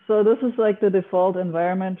 Yeah, so this is like the default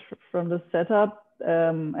environment from the setup.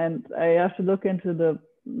 And I have to look into the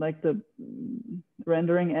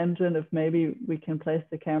rendering engine if maybe we can place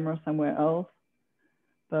the camera somewhere else.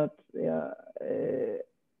 But yeah,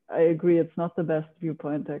 I agree, it's not the best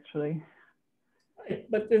viewpoint actually.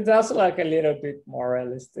 But it's also like a little bit more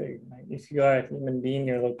realistic. Like if you are a human being,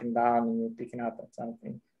 you're looking down and you're picking up at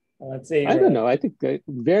something. Let's say I don't know. I think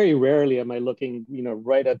very rarely am I looking,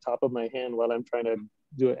 right at top of my hand while I'm trying to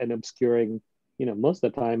do an obscuring. Most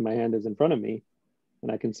of the time my hand is in front of me,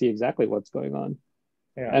 and I can see exactly what's going on.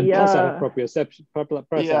 Yeah. And plus I have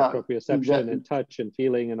proprioception, and touch and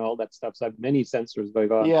feeling and all that stuff. So I have many sensors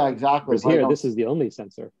going on. Yeah, exactly. Whereas here, this is the only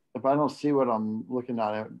sensor. If I don't see what I'm looking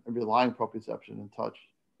at, I'm relying on proprioception and touch.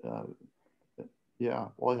 All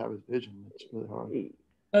I have is vision. It's really hard.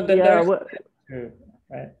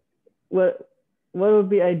 What would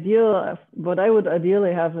be ideal, what I would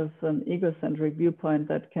ideally have is an egocentric viewpoint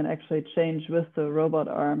that can actually change with the robot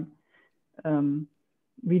arm.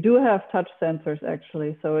 We do have touch sensors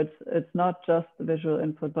actually, so it's not just the visual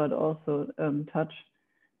input, but also touch.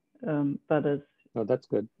 But it's that's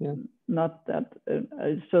good. Yeah, not that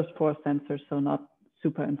it's just 4 sensors, so not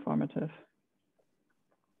super informative.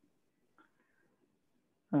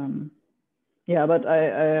 But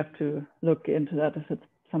I have to look into that if it's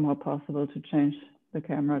somehow possible to change the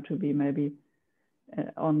camera to be maybe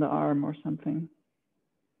on the arm or something.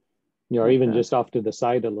 Or even just off to the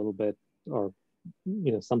side a little bit, or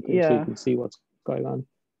something so you can see what's going on.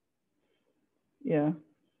 Yeah.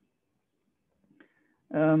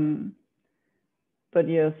 But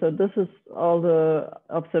yeah, so this is all the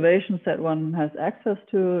observations that one has access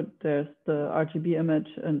to. There's the RGB image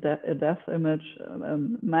and a depth image,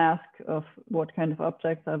 mask of what kind of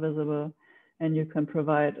objects are visible, and you can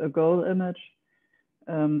provide a goal image,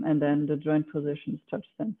 and then the joint positions, touch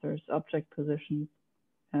sensors, object positions,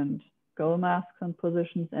 and goal masks and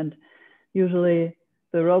positions. And usually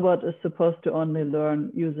the robot is supposed to only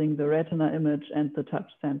learn using the retina image and the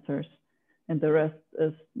touch sensors. And the rest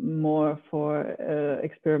is more for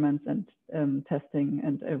experiments and testing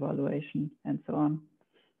and evaluation and so on.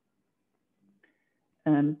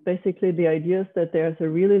 And basically the idea is that there's a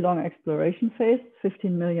really long exploration phase,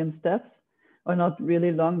 15 million steps, or not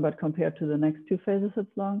really long, but compared to the next two phases,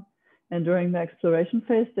 it's long. And during the exploration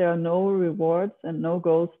phase, there are no rewards and no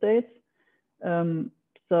goal states. And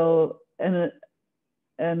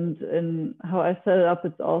in how I set it up,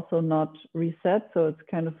 it's also not reset. So it's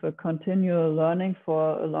kind of a continual learning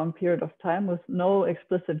for a long period of time with no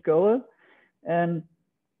explicit goal. And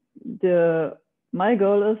my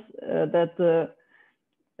goal is that the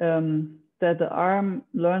arm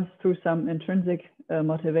learns through some intrinsic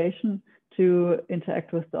motivation to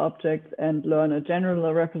interact with the objects and learn a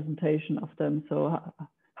general representation of them. So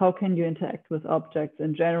how can you interact with objects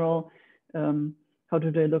in general? How do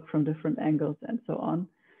they look from different angles and so on?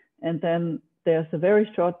 And then there's a very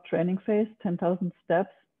short training phase, 10,000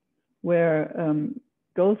 steps, where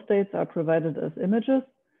goal states are provided as images.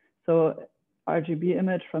 So RGB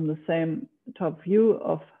image from the same top view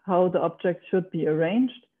of how the object should be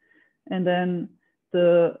arranged. And then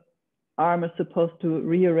the arm is supposed to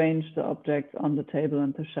rearrange the objects on the table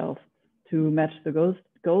and the shelf to match the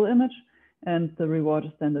goal image. And the reward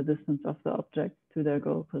is then the distance of the object to their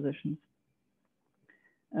goal positions.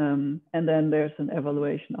 And then there's an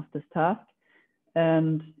evaluation of this task.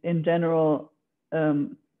 And in general,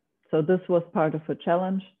 so this was part of a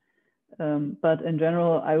challenge. But in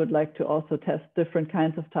general, I would like to also test different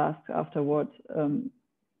kinds of tasks afterwards,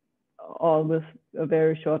 all with a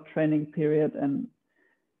very short training period and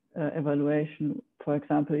evaluation. For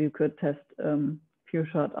example, you could test few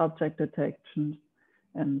shot object detection,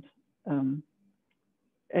 and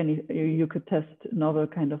you could test novel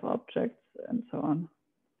kind of objects and so on.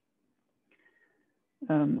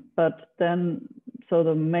 But then, so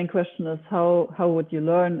the main question is how would you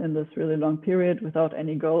learn in this really long period without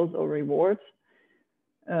any goals or rewards?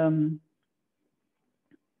 And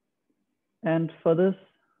for this,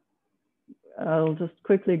 I'll just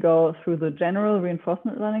quickly go through the general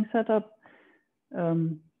reinforcement learning setup.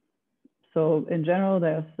 So in general,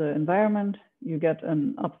 there's the environment, you get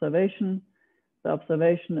an observation. The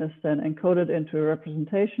observation is then encoded into a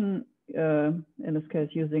representation, in this case,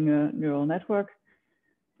 using a neural network.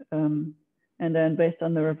 And then based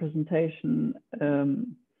on the representation,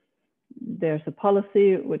 there's a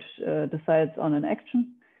policy which decides on an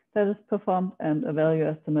action that is performed, and a value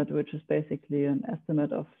estimate, which is basically an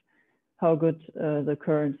estimate of how good the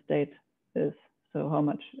current state is. So how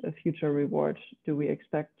much future reward do we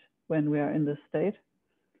expect when we are in this state?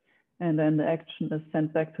 And then the action is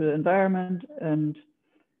sent back to the environment and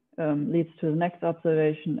leads to the next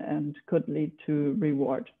observation and could lead to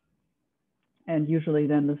reward. And usually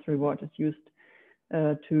then this reward is used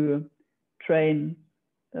to train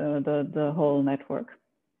the whole network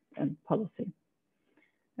and policy.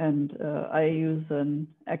 And I use an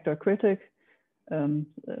actor critic,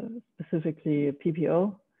 specifically a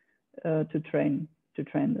PPO, to train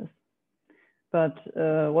this. But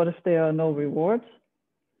what if there are no rewards?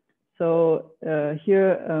 So here,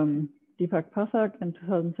 Deepak Pathak in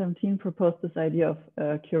 2017 proposed this idea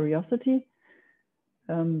of curiosity.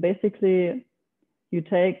 Basically, you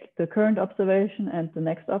take the current observation and the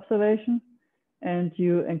next observation, and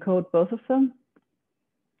you encode both of them,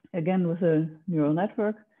 again with a neural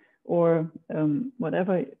network, or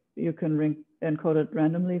whatever, you can encode it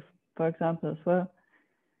randomly, for example, as well.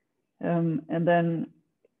 And then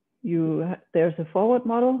there's a forward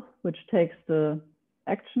model, which takes the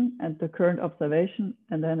action and the current observation,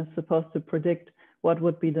 and then it's supposed to predict what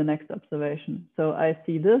would be the next observation. So I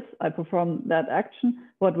see this, I perform that action,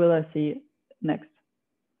 what will I see next?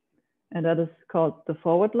 And that is called the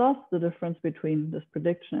forward loss, the difference between this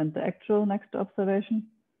prediction and the actual next observation.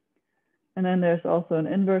 And then there's also an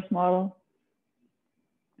inverse model.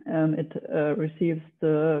 It receives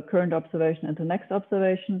the current observation and the next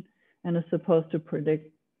observation, and is supposed to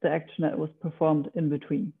predict the action that was performed in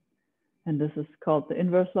between. And this is called the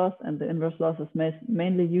inverse loss, and the inverse loss is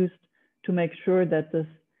mainly used to make sure that this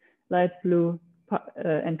light blue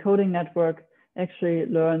encoding network actually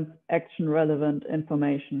learns action relevant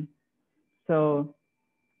information. So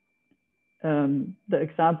the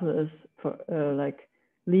example is for like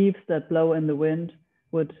leaves that blow in the wind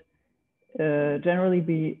would generally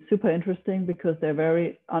be super interesting because they're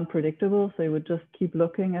very unpredictable. So you would just keep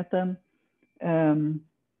looking at them.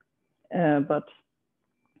 But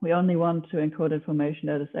we only want to encode information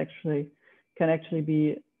that is can actually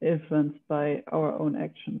be influenced by our own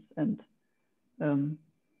actions and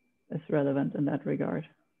is relevant in that regard.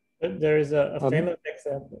 There is a famous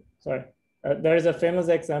example. Sorry, there is a famous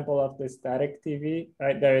example of the static TV.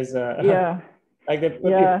 Right, there is a like they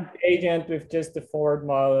put the agent with just the forward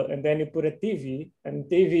model, and then you put a TV, and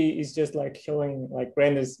TV is just like showing like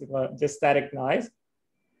random, just static noise,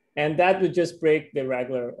 and that would just break the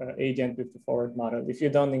regular agent with the forward model if you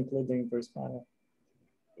don't include the inverse model.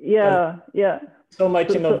 So much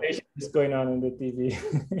innovation is going on in the TV.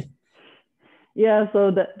 Yeah,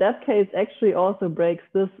 so that case actually also breaks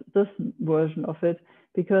this version of it,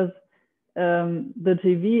 because the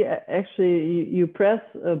TV actually, you press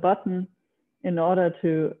a button in order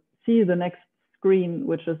to see the next screen,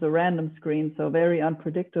 which is a random screen, so very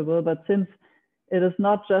unpredictable. But since it is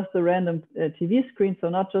not just a random TV screen, so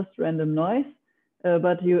not just random noise,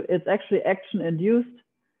 but it's actually action induced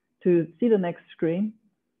to see the next screen.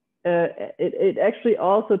 It actually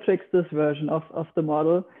also tricks this version of the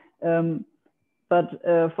model. But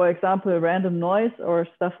for example, random noise or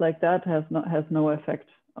stuff like that has no effect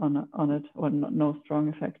on it, or no strong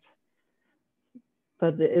effect.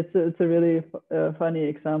 But it's a really funny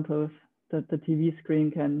example that the TV screen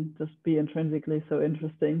can just be intrinsically so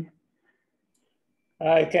interesting.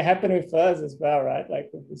 It can happen with us as well, right?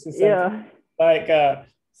 Like this is like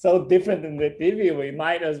so different than the TV. We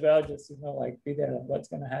might as well just like be there. Like, what's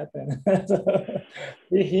going to happen? So,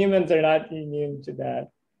 we humans are not immune to that.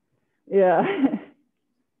 Yeah.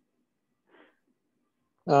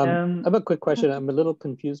 I have a quick question. I'm a little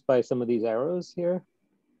confused by some of these arrows here.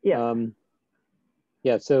 Yeah.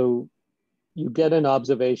 So you get an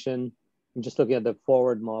observation. I'm just looking at the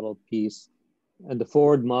forward model piece, and the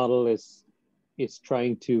forward model is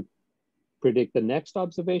trying to predict the next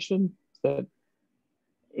observation. Is that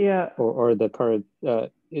or the current?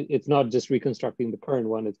 It's not just reconstructing the current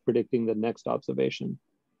one; it's predicting the next observation.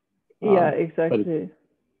 Yeah, exactly.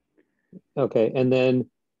 Okay, and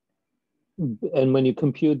when you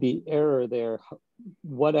compute the error there,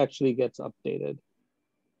 what actually gets updated?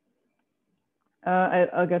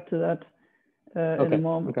 I'll get to that in a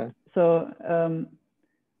moment. Okay. So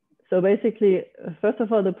basically, first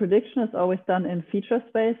of all, the prediction is always done in feature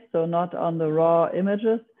space, so not on the raw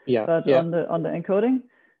images, but on the encoding.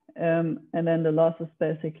 And then the loss is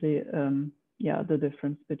basically the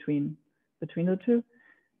difference between the two.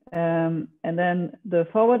 And then the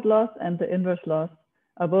forward loss and the inverse loss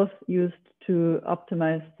are both used to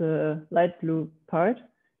optimize the light blue part.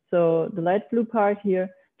 So the light blue part here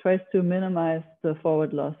tries to minimize the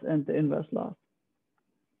forward loss and the inverse loss.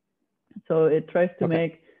 So it tries to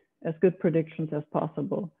make as good predictions as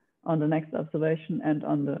possible on the next observation and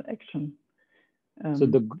on the action. So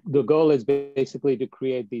the goal is basically to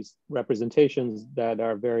create these representations that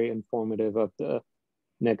are very informative of the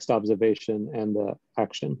next observation and the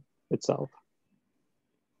action itself.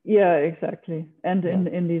 Yeah, exactly. And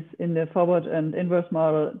in the forward and inverse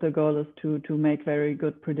model, the goal is to make very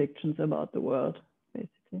good predictions about the world,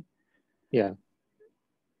 basically. Yeah.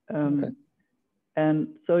 And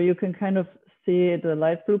so you can kind of see the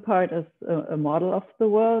light blue part as a model of the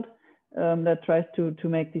world that tries to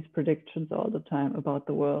make these predictions all the time about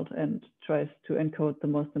the world and tries to encode the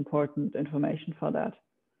most important information for that.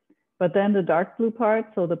 But then the dark blue part,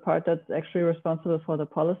 so the part that's actually responsible for the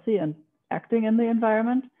policy and acting in the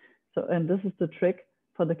environment. So, and this is the trick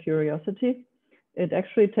for the curiosity. It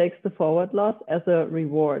actually takes the forward loss as a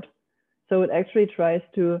reward. So it actually tries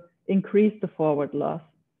to increase the forward loss.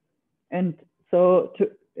 And so to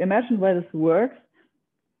imagine why this works,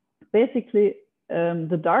 basically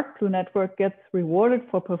the dark blue network gets rewarded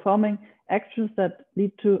for performing actions that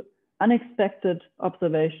lead to unexpected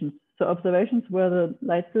observations. So observations where the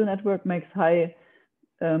light blue network makes high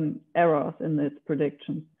errors in its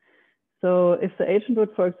predictions. So if the agent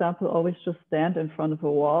would, for example, always just stand in front of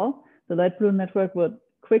a wall, the light blue network would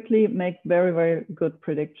quickly make very, very good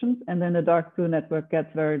predictions. And then the dark blue network gets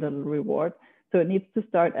very little reward. So it needs to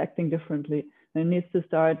start acting differently. And it needs to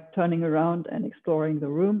start turning around and exploring the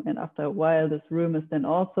room. And after a while, this room is then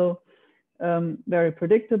also very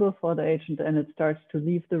predictable for the agent, and it starts to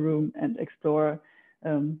leave the room and explore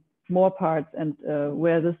more parts. And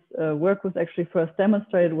where this work was actually first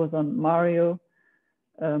demonstrated was on Mario,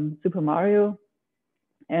 Super Mario.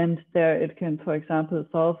 And there it can, for example,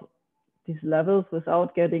 solve these levels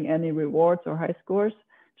without getting any rewards or high scores,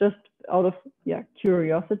 just out of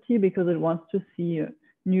curiosity, because it wants to see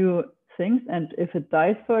new things. And if it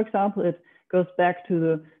dies, for example, it goes back to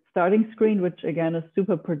the starting screen, which again is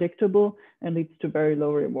super predictable and leads to very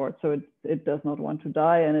low reward. So it does not want to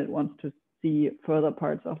die, and it wants to see further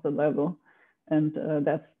parts of the level. And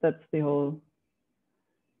that's the whole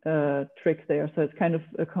trick there. So it's kind of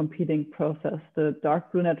a competing process. The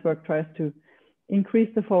dark blue network tries to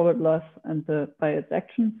increase the forward loss and by its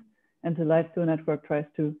actions, And the light blue network tries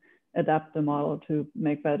to adapt the model to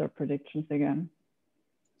make better predictions again.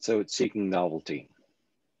 So it's seeking novelty.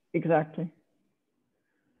 Exactly.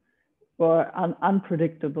 Or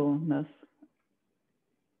unpredictableness.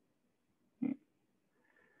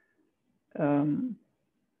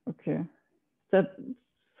 Okay, is that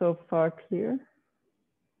so far clear?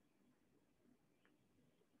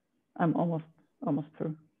 I'm almost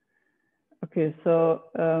through. Okay, so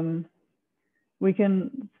we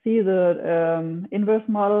can see the inverse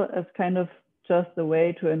model as kind of just a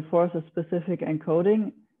way to enforce a specific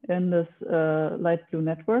encoding in this light blue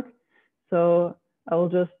network. So I will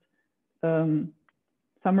just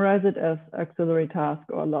summarize it as auxiliary task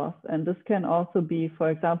or loss. And this can also be, for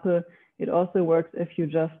example, it also works if you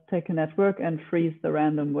just take a network and freeze the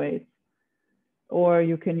random weights. Or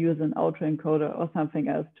you can use an autoencoder or something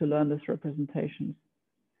else to learn this representation.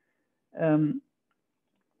 And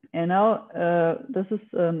now this is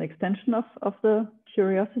an extension of the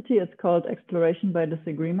curiosity. It's called exploration by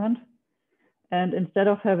disagreement. And instead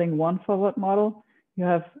of having one forward model, you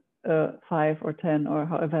have 5 or 10 or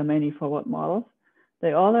however many forward models.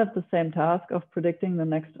 They all have the same task of predicting the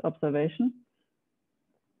next observation.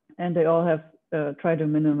 And they all have try to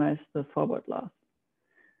minimize the forward loss.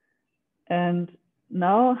 And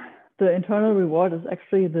now the internal reward is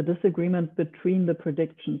actually the disagreement between the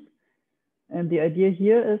predictions. And the idea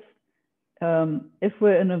here is if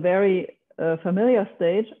we're in a very familiar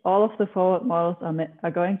stage, all of the forward models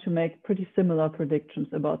are going to make pretty similar predictions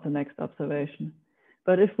about the next observation.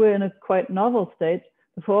 But if we're in a quite novel state,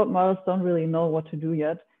 the forward models don't really know what to do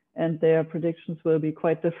yet, and their predictions will be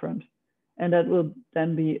quite different. And that will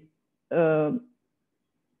then be a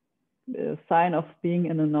sign of being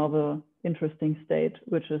in a novel, interesting state,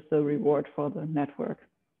 which is the reward for the network.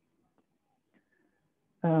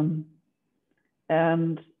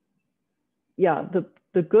 And yeah,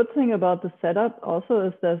 the good thing about the setup also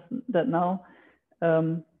is that now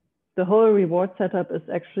the whole reward setup is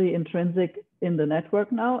actually intrinsic in the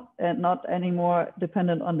network now and not anymore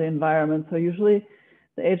dependent on the environment. So usually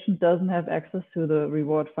the agent doesn't have access to the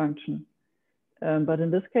reward function. But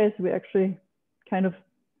in this case, we actually kind of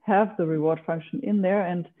have the reward function in there.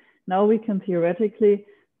 And now we can theoretically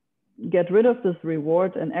get rid of this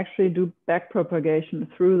reward and actually do backpropagation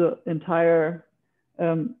through the entire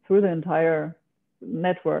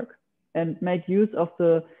network and make use of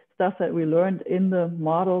the stuff that we learned in the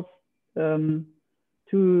models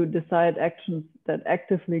to decide actions that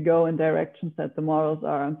actively go in directions that the models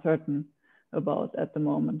are uncertain about at the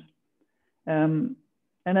moment. And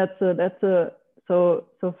so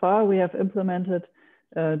far we have implemented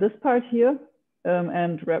this part here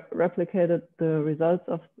and replicated the results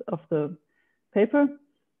of the paper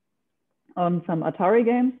on some Atari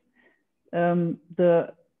games.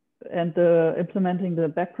 Implementing the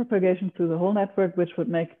backpropagation through the whole network, which would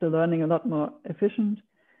make the learning a lot more efficient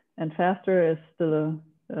and faster, is still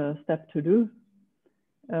a step to do.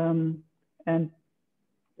 And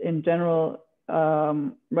in general,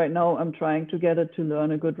 right now I'm trying to get it to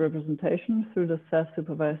learn a good representation through the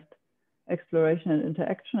self-supervised exploration and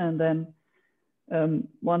interaction. And then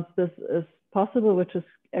once this is possible, which is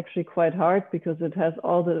actually quite hard because it has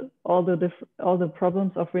all the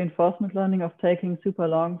problems of reinforcement learning, of taking super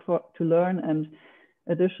long to learn, and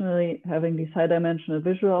additionally having these high-dimensional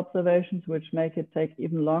visual observations, which make it take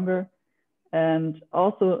even longer, and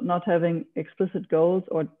also not having explicit goals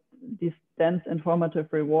or these dense informative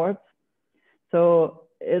rewards. So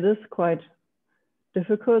it is quite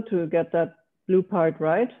difficult to get that blue part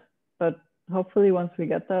right, but hopefully once we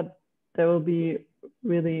get that, there will be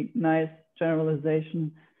really nice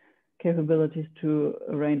generalization capabilities to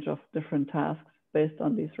a range of different tasks based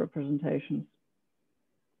on these representations.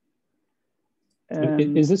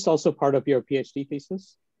 Is this also part of your PhD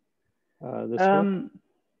thesis? This work?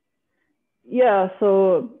 Yeah,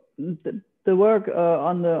 so the work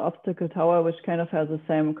on the obstacle tower, which kind of has the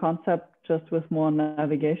same concept, just with more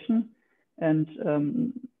navigation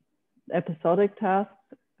and episodic tasks,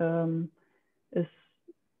 is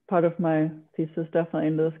part of my thesis, definitely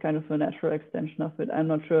in this kind of a natural extension of it. I'm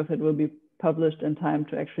not sure if it will be published in time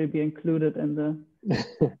to actually be included in the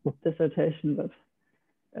dissertation, but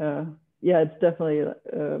yeah, it's definitely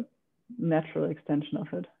a natural extension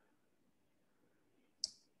of it.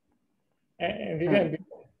 And Viviane,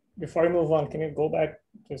 before we move on, can you go back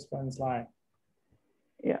just one slide?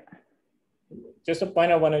 Yeah. Just a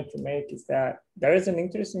point I wanted to make is that there is an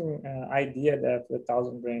interesting idea there for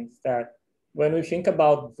 1,000 brains, that when we think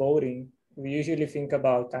about voting, we usually think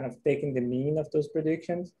about kind of taking the mean of those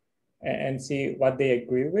predictions and see what they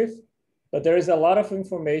agree with. But there is a lot of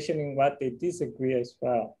information in what they disagree as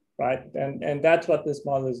well. right? And that's what this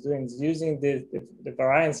model is doing. It's using the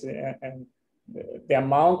variance and the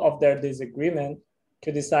amount of their disagreement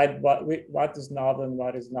to decide what is novel and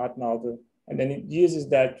what is not novel. And then it uses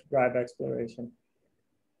that to drive exploration.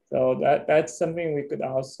 So that's something we could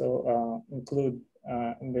also include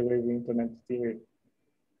in the way we implement the theory.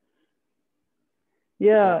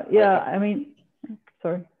 Yeah, I mean,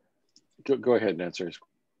 sorry. Go ahead and answer.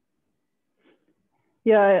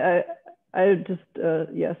 Yeah, I just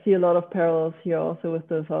see a lot of parallels here also with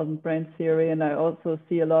the thousand brains theory, and I also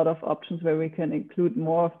see a lot of options where we can include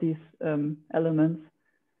more of these elements.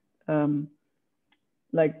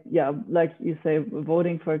 Like you say,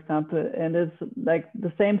 voting, for example, and it's like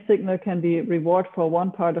the same signal can be reward for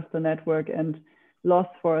one part of the network and loss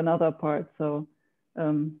for another part. So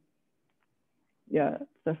yeah,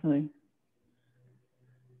 it's definitely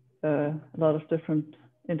a lot of different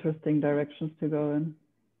interesting directions to go in.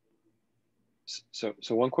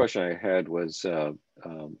 So one question I had was,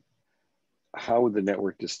 how would the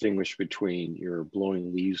network distinguish between your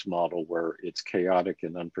blowing leaves model, where it's chaotic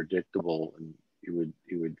and unpredictable, and you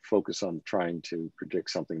would focus on trying to predict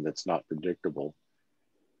something that's not predictable,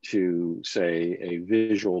 to say a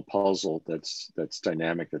visual puzzle that's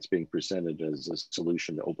dynamic, that's being presented as a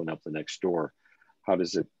solution to open up the next door? How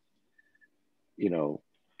does it,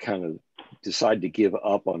 kind of decide to give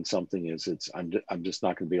up on something as I'm just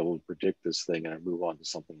not going to be able to predict this thing, and I move on to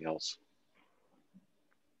something else?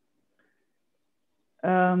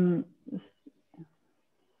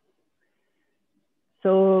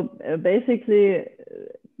 So basically,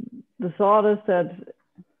 the thought is that,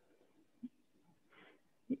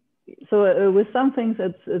 with some things,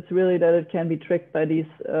 it's really that it can be tricked by these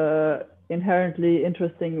inherently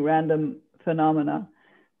interesting random phenomena.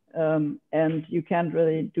 And you can't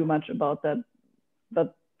really do much about that.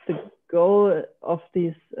 But the goal of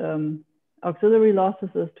these auxiliary losses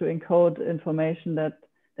is to encode information that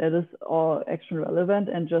is all action relevant,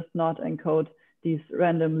 and just not encode these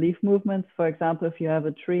random leaf movements. For example, if you have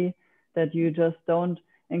a tree, that you just don't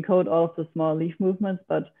encode all of the small leaf movements,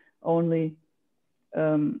 but only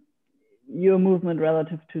your movement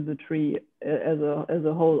relative to the tree as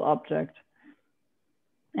a whole object.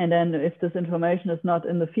 And then if this information is not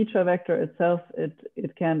in the feature vector itself,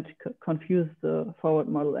 it can't confuse the forward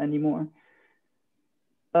model anymore.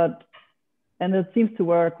 And it seems to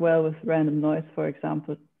work well with random noise, for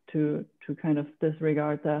example, to kind of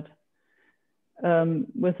disregard that.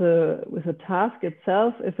 With a task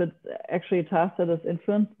itself, if it's actually a task that is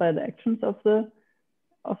influenced by the actions of the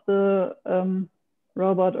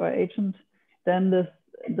robot or agent, then this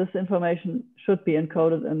information should be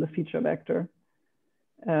encoded in the feature vector.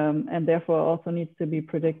 And therefore also needs to be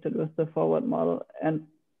predicted with the forward model. And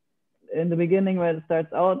in the beginning, when it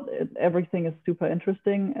starts out, everything is super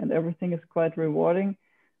interesting and everything is quite rewarding.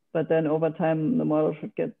 But then over time, the model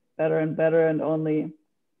should get better and better, and only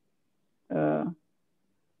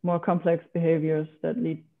more complex behaviors that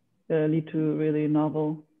lead to really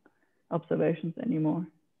novel observations anymore,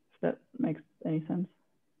 if that makes any sense.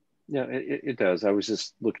 Yeah, it does. I was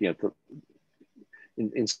just looking at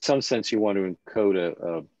in some sense, you want to encode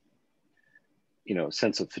a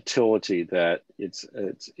sense of futility, that it's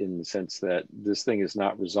in the sense that this thing is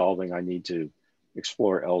not resolving. I need to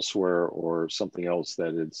explore elsewhere, or something else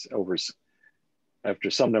that it's over. After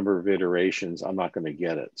some number of iterations, I'm not going to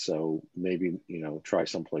get it. So maybe, try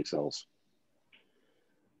someplace else.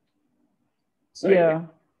 So yeah,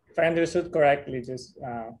 if I understood correctly, just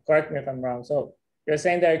correct me if I'm wrong. So you're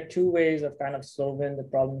saying there are two ways of kind of solving the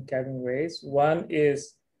problem Kevin raised. One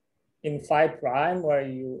is in phi prime, where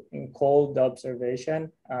you encode the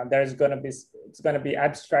observation. It's going to be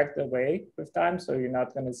abstract away with time, so you're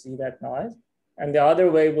not going to see that noise. And the other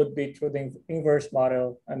way would be through the inverse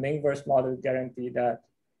model, and the inverse model guarantee that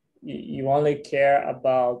you only care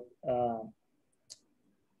about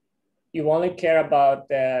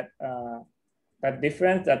that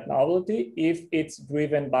difference, that novelty, if it's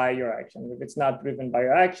driven by your action. If it's not driven by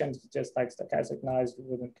your actions, just like stochastic noise, you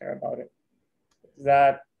wouldn't care about it. Is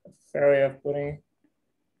that a fair way of putting it?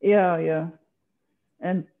 Yeah.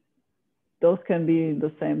 And those can be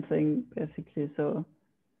the same thing, basically. So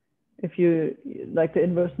if you, like, the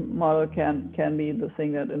inverse model can be the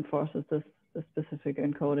thing that enforces this specific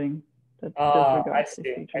encoding. That I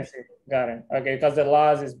see. Got it. Okay, because the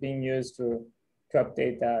laws is being used to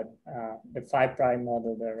update that the phi prime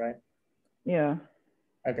model there, right? Yeah.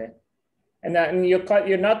 Okay. And then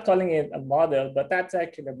you're not calling it a model, but that's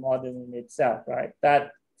actually a model in itself, right?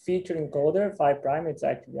 That feature encoder phi prime, it's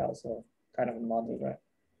actually also kind of a model, right?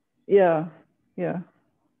 Yeah.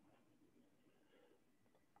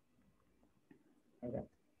 Okay.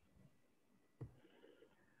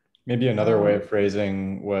 Maybe another way of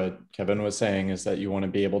phrasing what Kevin was saying is that you want to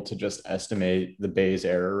be able to just estimate the Bayes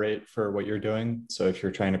error rate for what you're doing. So if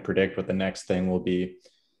you're trying to predict what the next thing will be,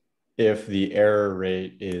 if the error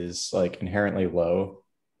rate is like inherently low,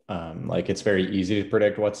 like it's very easy to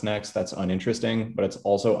predict what's next, that's uninteresting, but it's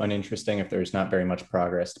also uninteresting if there's not very much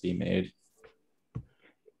progress to be made.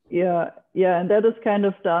 Yeah, and that is kind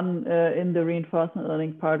of done in the reinforcement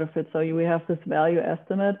learning part of it. So we have this value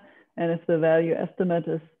estimate, and if the value estimate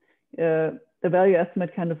is, the value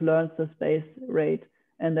estimate kind of learns the Bayes rate,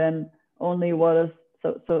 and then only what is,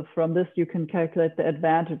 so from this you can calculate the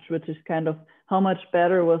advantage, which is kind of how much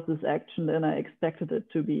better was this action than I expected it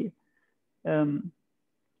to be.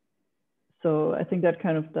 So I think that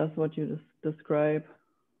kind of does what you just describe.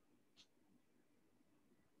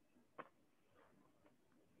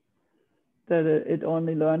 That it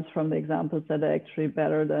only learns from the examples that are actually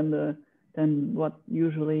better than what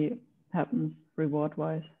usually happens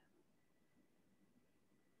reward-wise.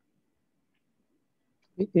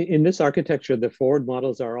 In this architecture, the forward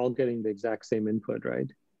models are all getting the exact same input,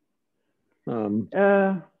 right?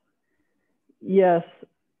 Yes.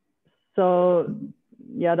 So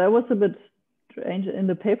yeah, that was a bit strange. In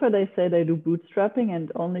the paper, they say they do bootstrapping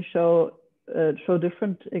and only show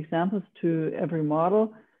different examples to every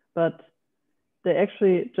model, but they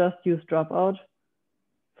actually just use dropout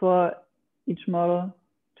for each model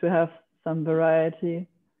to have some variety,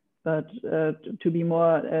 but to be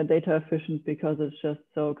more data efficient, because it's just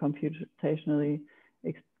so computationally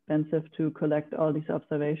expensive to collect all these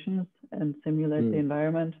observations and simulate the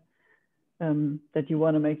environment, that you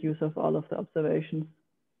want to make use of all of the observations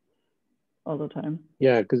all the time.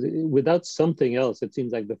 Yeah, because without something else, it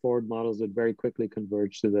seems like the forward models would very quickly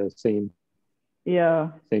converge to the same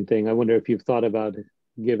thing. I wonder if you've thought about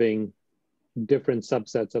giving different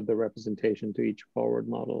subsets of the representation to each forward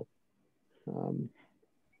model.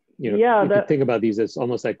 You know, if you think about these as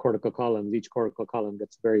almost like cortical columns, each cortical column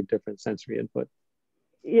gets very different sensory input.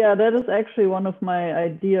 Yeah, that is actually one of my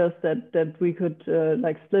ideas, that we could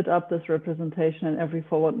like split up this representation, and every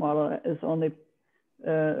forward model is only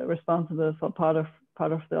responsible for part of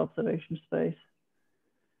the observation space.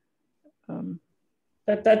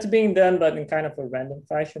 That's being done, but in kind of a random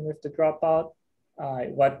fashion with the dropout.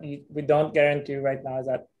 We don't guarantee right now is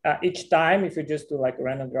that each time, if you just do like a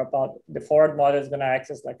random dropout, the forward model is going to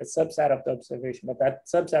access like a subset of the observation, but that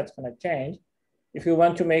subset is going to change. If you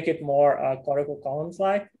want to make it more cortical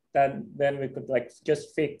columns-like, then we could like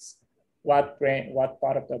just fix what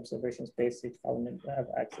part of the observation space each column have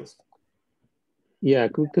access to. Yeah,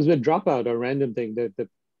 because with dropout or random thing, you're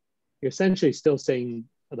essentially still saying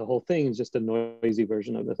the whole thing is just a noisy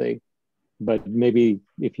version of the thing. But maybe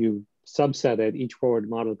if you subset it, each forward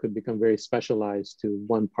model could become very specialized to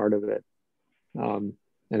one part of it. And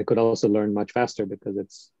it could also learn much faster because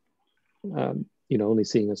it's only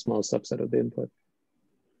seeing a small subset of the input.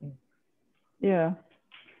 Yeah,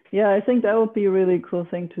 I think that would be a really cool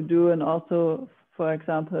thing to do. And also, for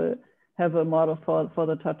example, have a model for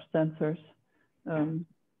the touch sensors and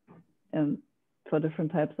for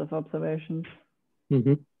different types of observations.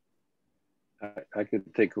 Mm-hmm. I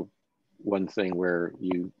could think of one thing where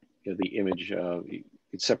the image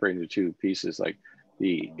it's separated into two pieces, like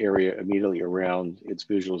the area immediately around its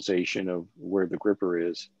visualization of where the gripper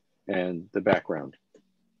is and the background.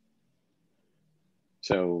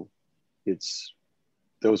 So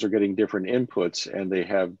those are getting different inputs, and they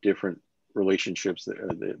have different relationships,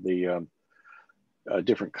 the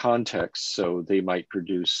different contexts. So they might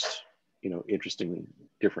produce, interesting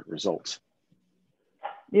different results.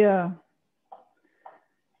 Yeah,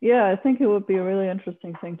 I think it would be a really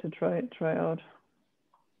interesting thing to try out.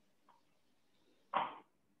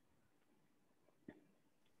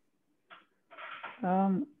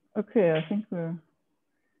 Okay, I think we're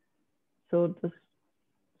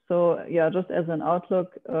just as an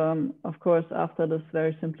outlook, of course, after this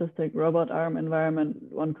very simplistic robot arm environment,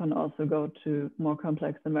 one can also go to more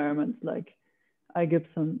complex environments like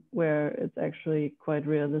iGibson, where it's actually quite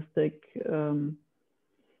realistic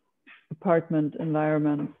apartment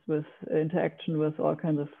environments with interaction with all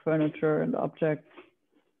kinds of furniture and objects.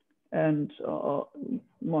 And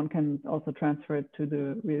one can also transfer it to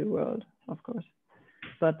the real world, of course.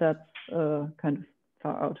 But that's kind of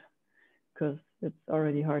far out, because it's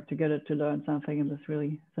already hard to get it to learn something in this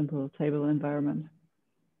really simple table environment.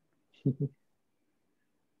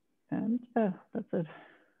 And yeah, that's it.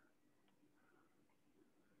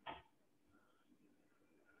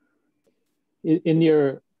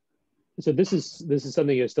 So this is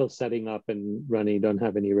something you're still setting up and running. You don't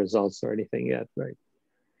have any results or anything yet, right?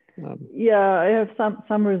 Yeah, I have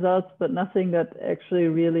some results, but nothing that actually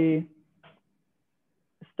really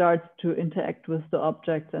starts to interact with the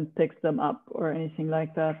objects and picks them up or anything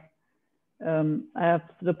like that. I have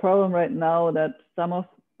the problem right now that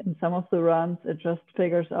in some of the runs, it just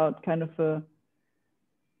figures out kind of a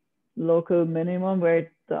local minimum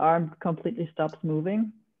where the arm completely stops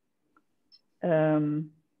moving,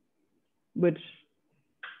 which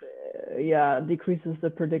decreases the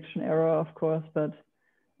prediction error, of course, but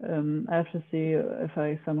I have to see if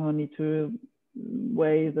I somehow need to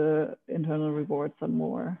weigh the internal rewards some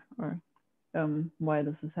more, or why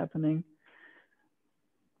this is happening.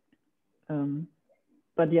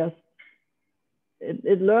 But yes,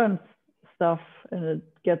 it learns stuff and it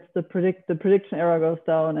gets the prediction error goes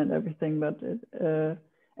down and everything, but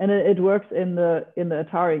it works in the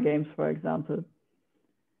Atari games, for example,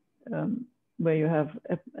 where you have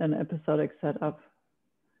an episodic setup.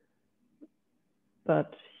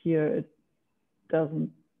 But here it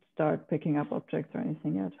doesn't start picking up objects or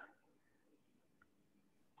anything yet.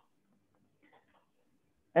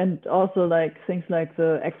 And also like things like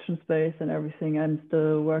the action space and everything, I'm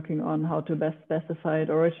still working on how to best specify it.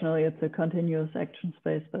 Originally, it's a continuous action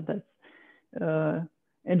space, but that's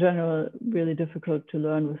in general really difficult to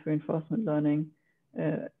learn with reinforcement learning.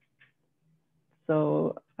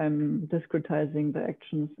 So I'm discretizing the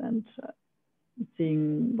actions and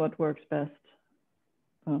seeing what works best.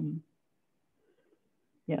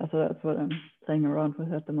 Yeah, so that's what I'm playing around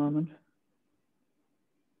with at the moment.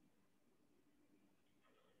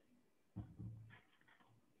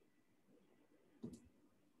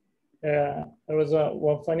 There was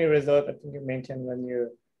one funny result I think you mentioned when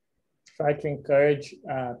you try to encourage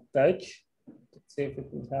touch to see if it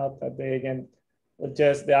would help, but they again would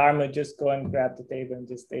just, the arm would just go and grab the table and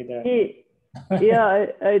just stay there. Yeah,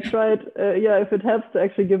 I tried, if it helps to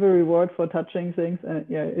actually give a reward for touching things, and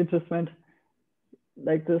it just went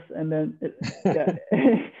like this, and then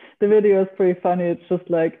the video is pretty funny. It's just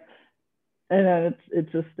like, and then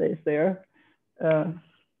it just stays there.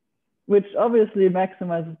 Which obviously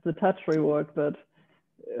maximizes the touch reward, but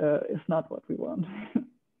it's not what we want.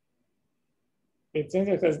 It's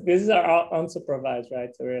interesting because this is our unsupervised,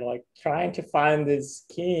 right? So we're like trying to find this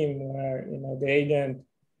scheme where the agent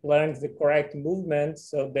learns the correct movement,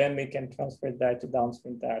 so then we can transfer that to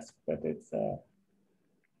downstream tasks. But it's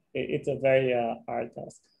a very hard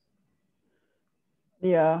task.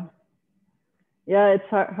 Yeah, it's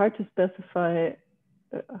hard to specify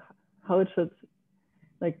how it should,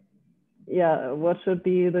 like. Yeah, what should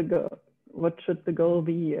be the goal? What should the goal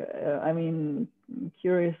be? I mean,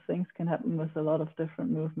 curious things can happen with a lot of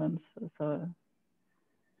different movements. So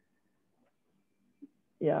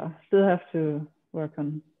yeah, still have to work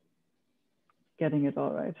on getting it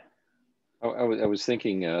all right. I was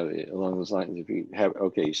thinking along those lines. If you have,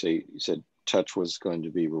 you said touch was going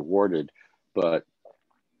to be rewarded, but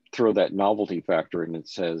throw that novelty factor and it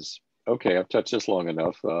says, okay, I've touched this long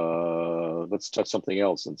enough. Let's touch something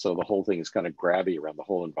else. And so the whole thing is kind of grabby around the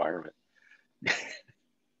whole environment.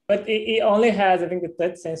 But it only has, I think the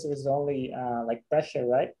touch sensor is only like pressure,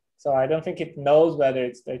 right? So I don't think it knows whether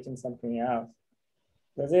it's touching something else.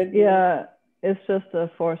 Does it? Yeah, it's just a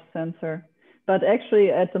force sensor. But actually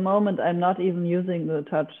at the moment, I'm not even using the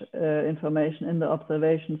touch information in the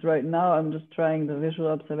observations right now. I'm just trying the visual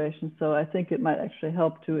observations. So I think it might actually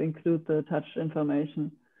help to include the touch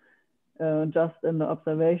information. Just in the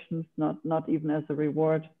observations, not even as a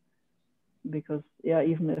reward, because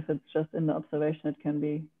even if it's just in the observation, it can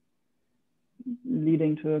be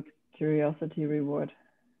leading to a curiosity reward.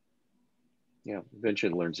 Yeah,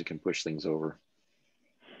 eventually it learns it can push things over.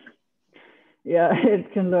 Yeah,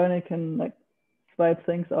 it can learn, it can like swipe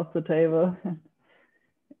things off the table.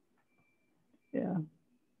 Yeah.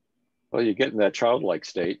 Well, you get in that childlike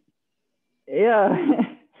state. Yeah.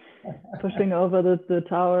 Pushing over the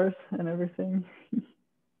towers and everything.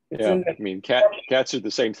 Yeah, I mean, cats are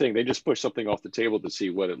the same thing. They just push something off the table to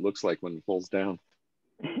see what it looks like when it falls down.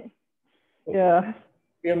 Yeah.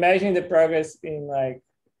 You're measuring the progress in like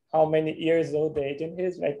how many years old the agent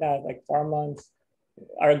is right now, like 4 months.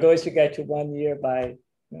 Our goal is to get to 1 year by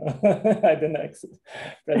the next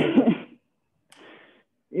presentation.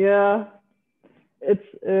 Yeah. It's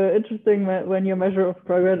interesting when your measure of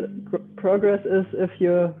progress is if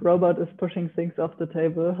your robot is pushing things off the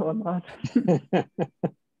table or not.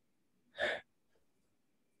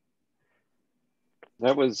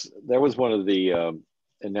 That was one of the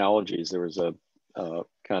analogies. There was a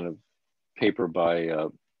kind of paper by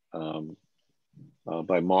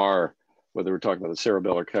Marr where they were talking about the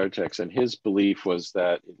cerebellar cortex, and his belief was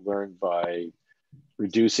that it learned by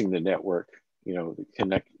reducing the network, the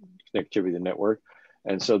connectivity of the network.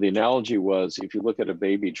 And so the analogy was, if you look at a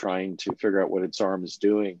baby trying to figure out what its arm is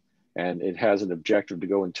doing, and it has an objective to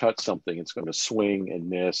go and touch something, it's going to swing and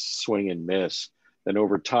miss, swing and miss. Then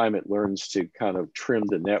over time, it learns to kind of trim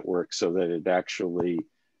the network so that it actually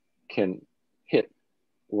can hit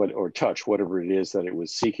what or touch whatever it is that it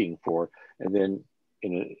was seeking for, and then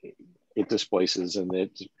it displaces, and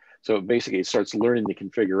so basically it starts learning the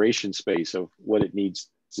configuration space of what it needs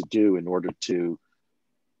to do in order to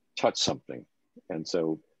touch something. And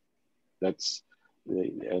so that's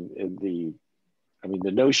the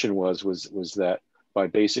the notion was that by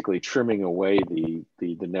basically trimming away the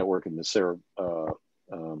network in the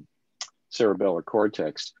cerebellar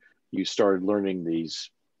cortex, you started learning these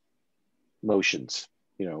motions,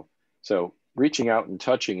 So reaching out and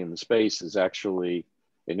touching in the space is actually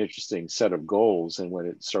an interesting set of goals. And when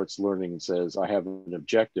it starts learning and says, I have an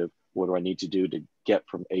objective, what do I need to do to get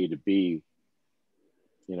from A to B?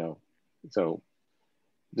 So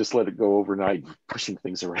just let it go overnight, pushing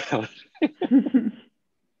things around.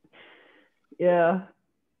 Yeah.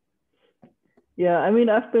 Yeah, I mean,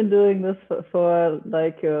 I've been doing this for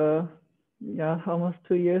like, almost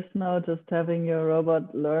 2 years now, just having your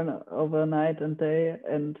robot learn overnight and day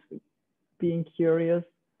and being curious.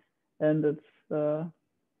 And it's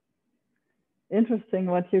interesting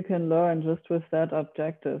what you can learn just with that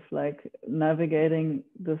objective, like navigating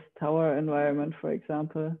this tower environment, for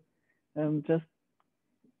example, just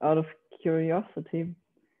out of curiosity.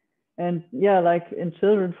 And yeah, like in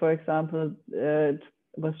children, for example, it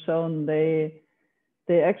was shown they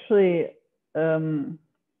actually don't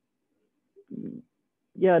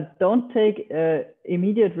take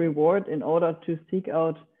immediate reward in order to seek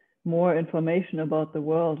out more information about the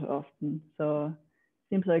world often. So it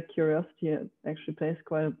seems like curiosity actually plays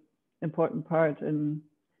quite an important part in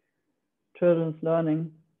children's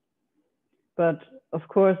learning. But of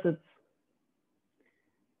course, it's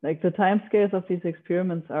like the timescales of these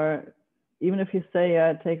experiments are, even if you say, yeah,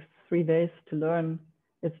 it takes 3 days to learn,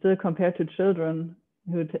 it's still compared to children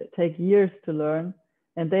who take years to learn.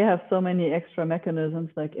 And they have so many extra mechanisms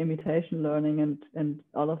like imitation learning and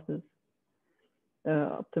all of this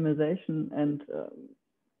optimization. And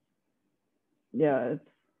it's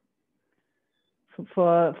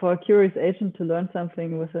for a curious agent to learn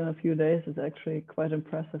something within a few days is actually quite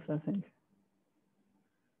impressive, I think.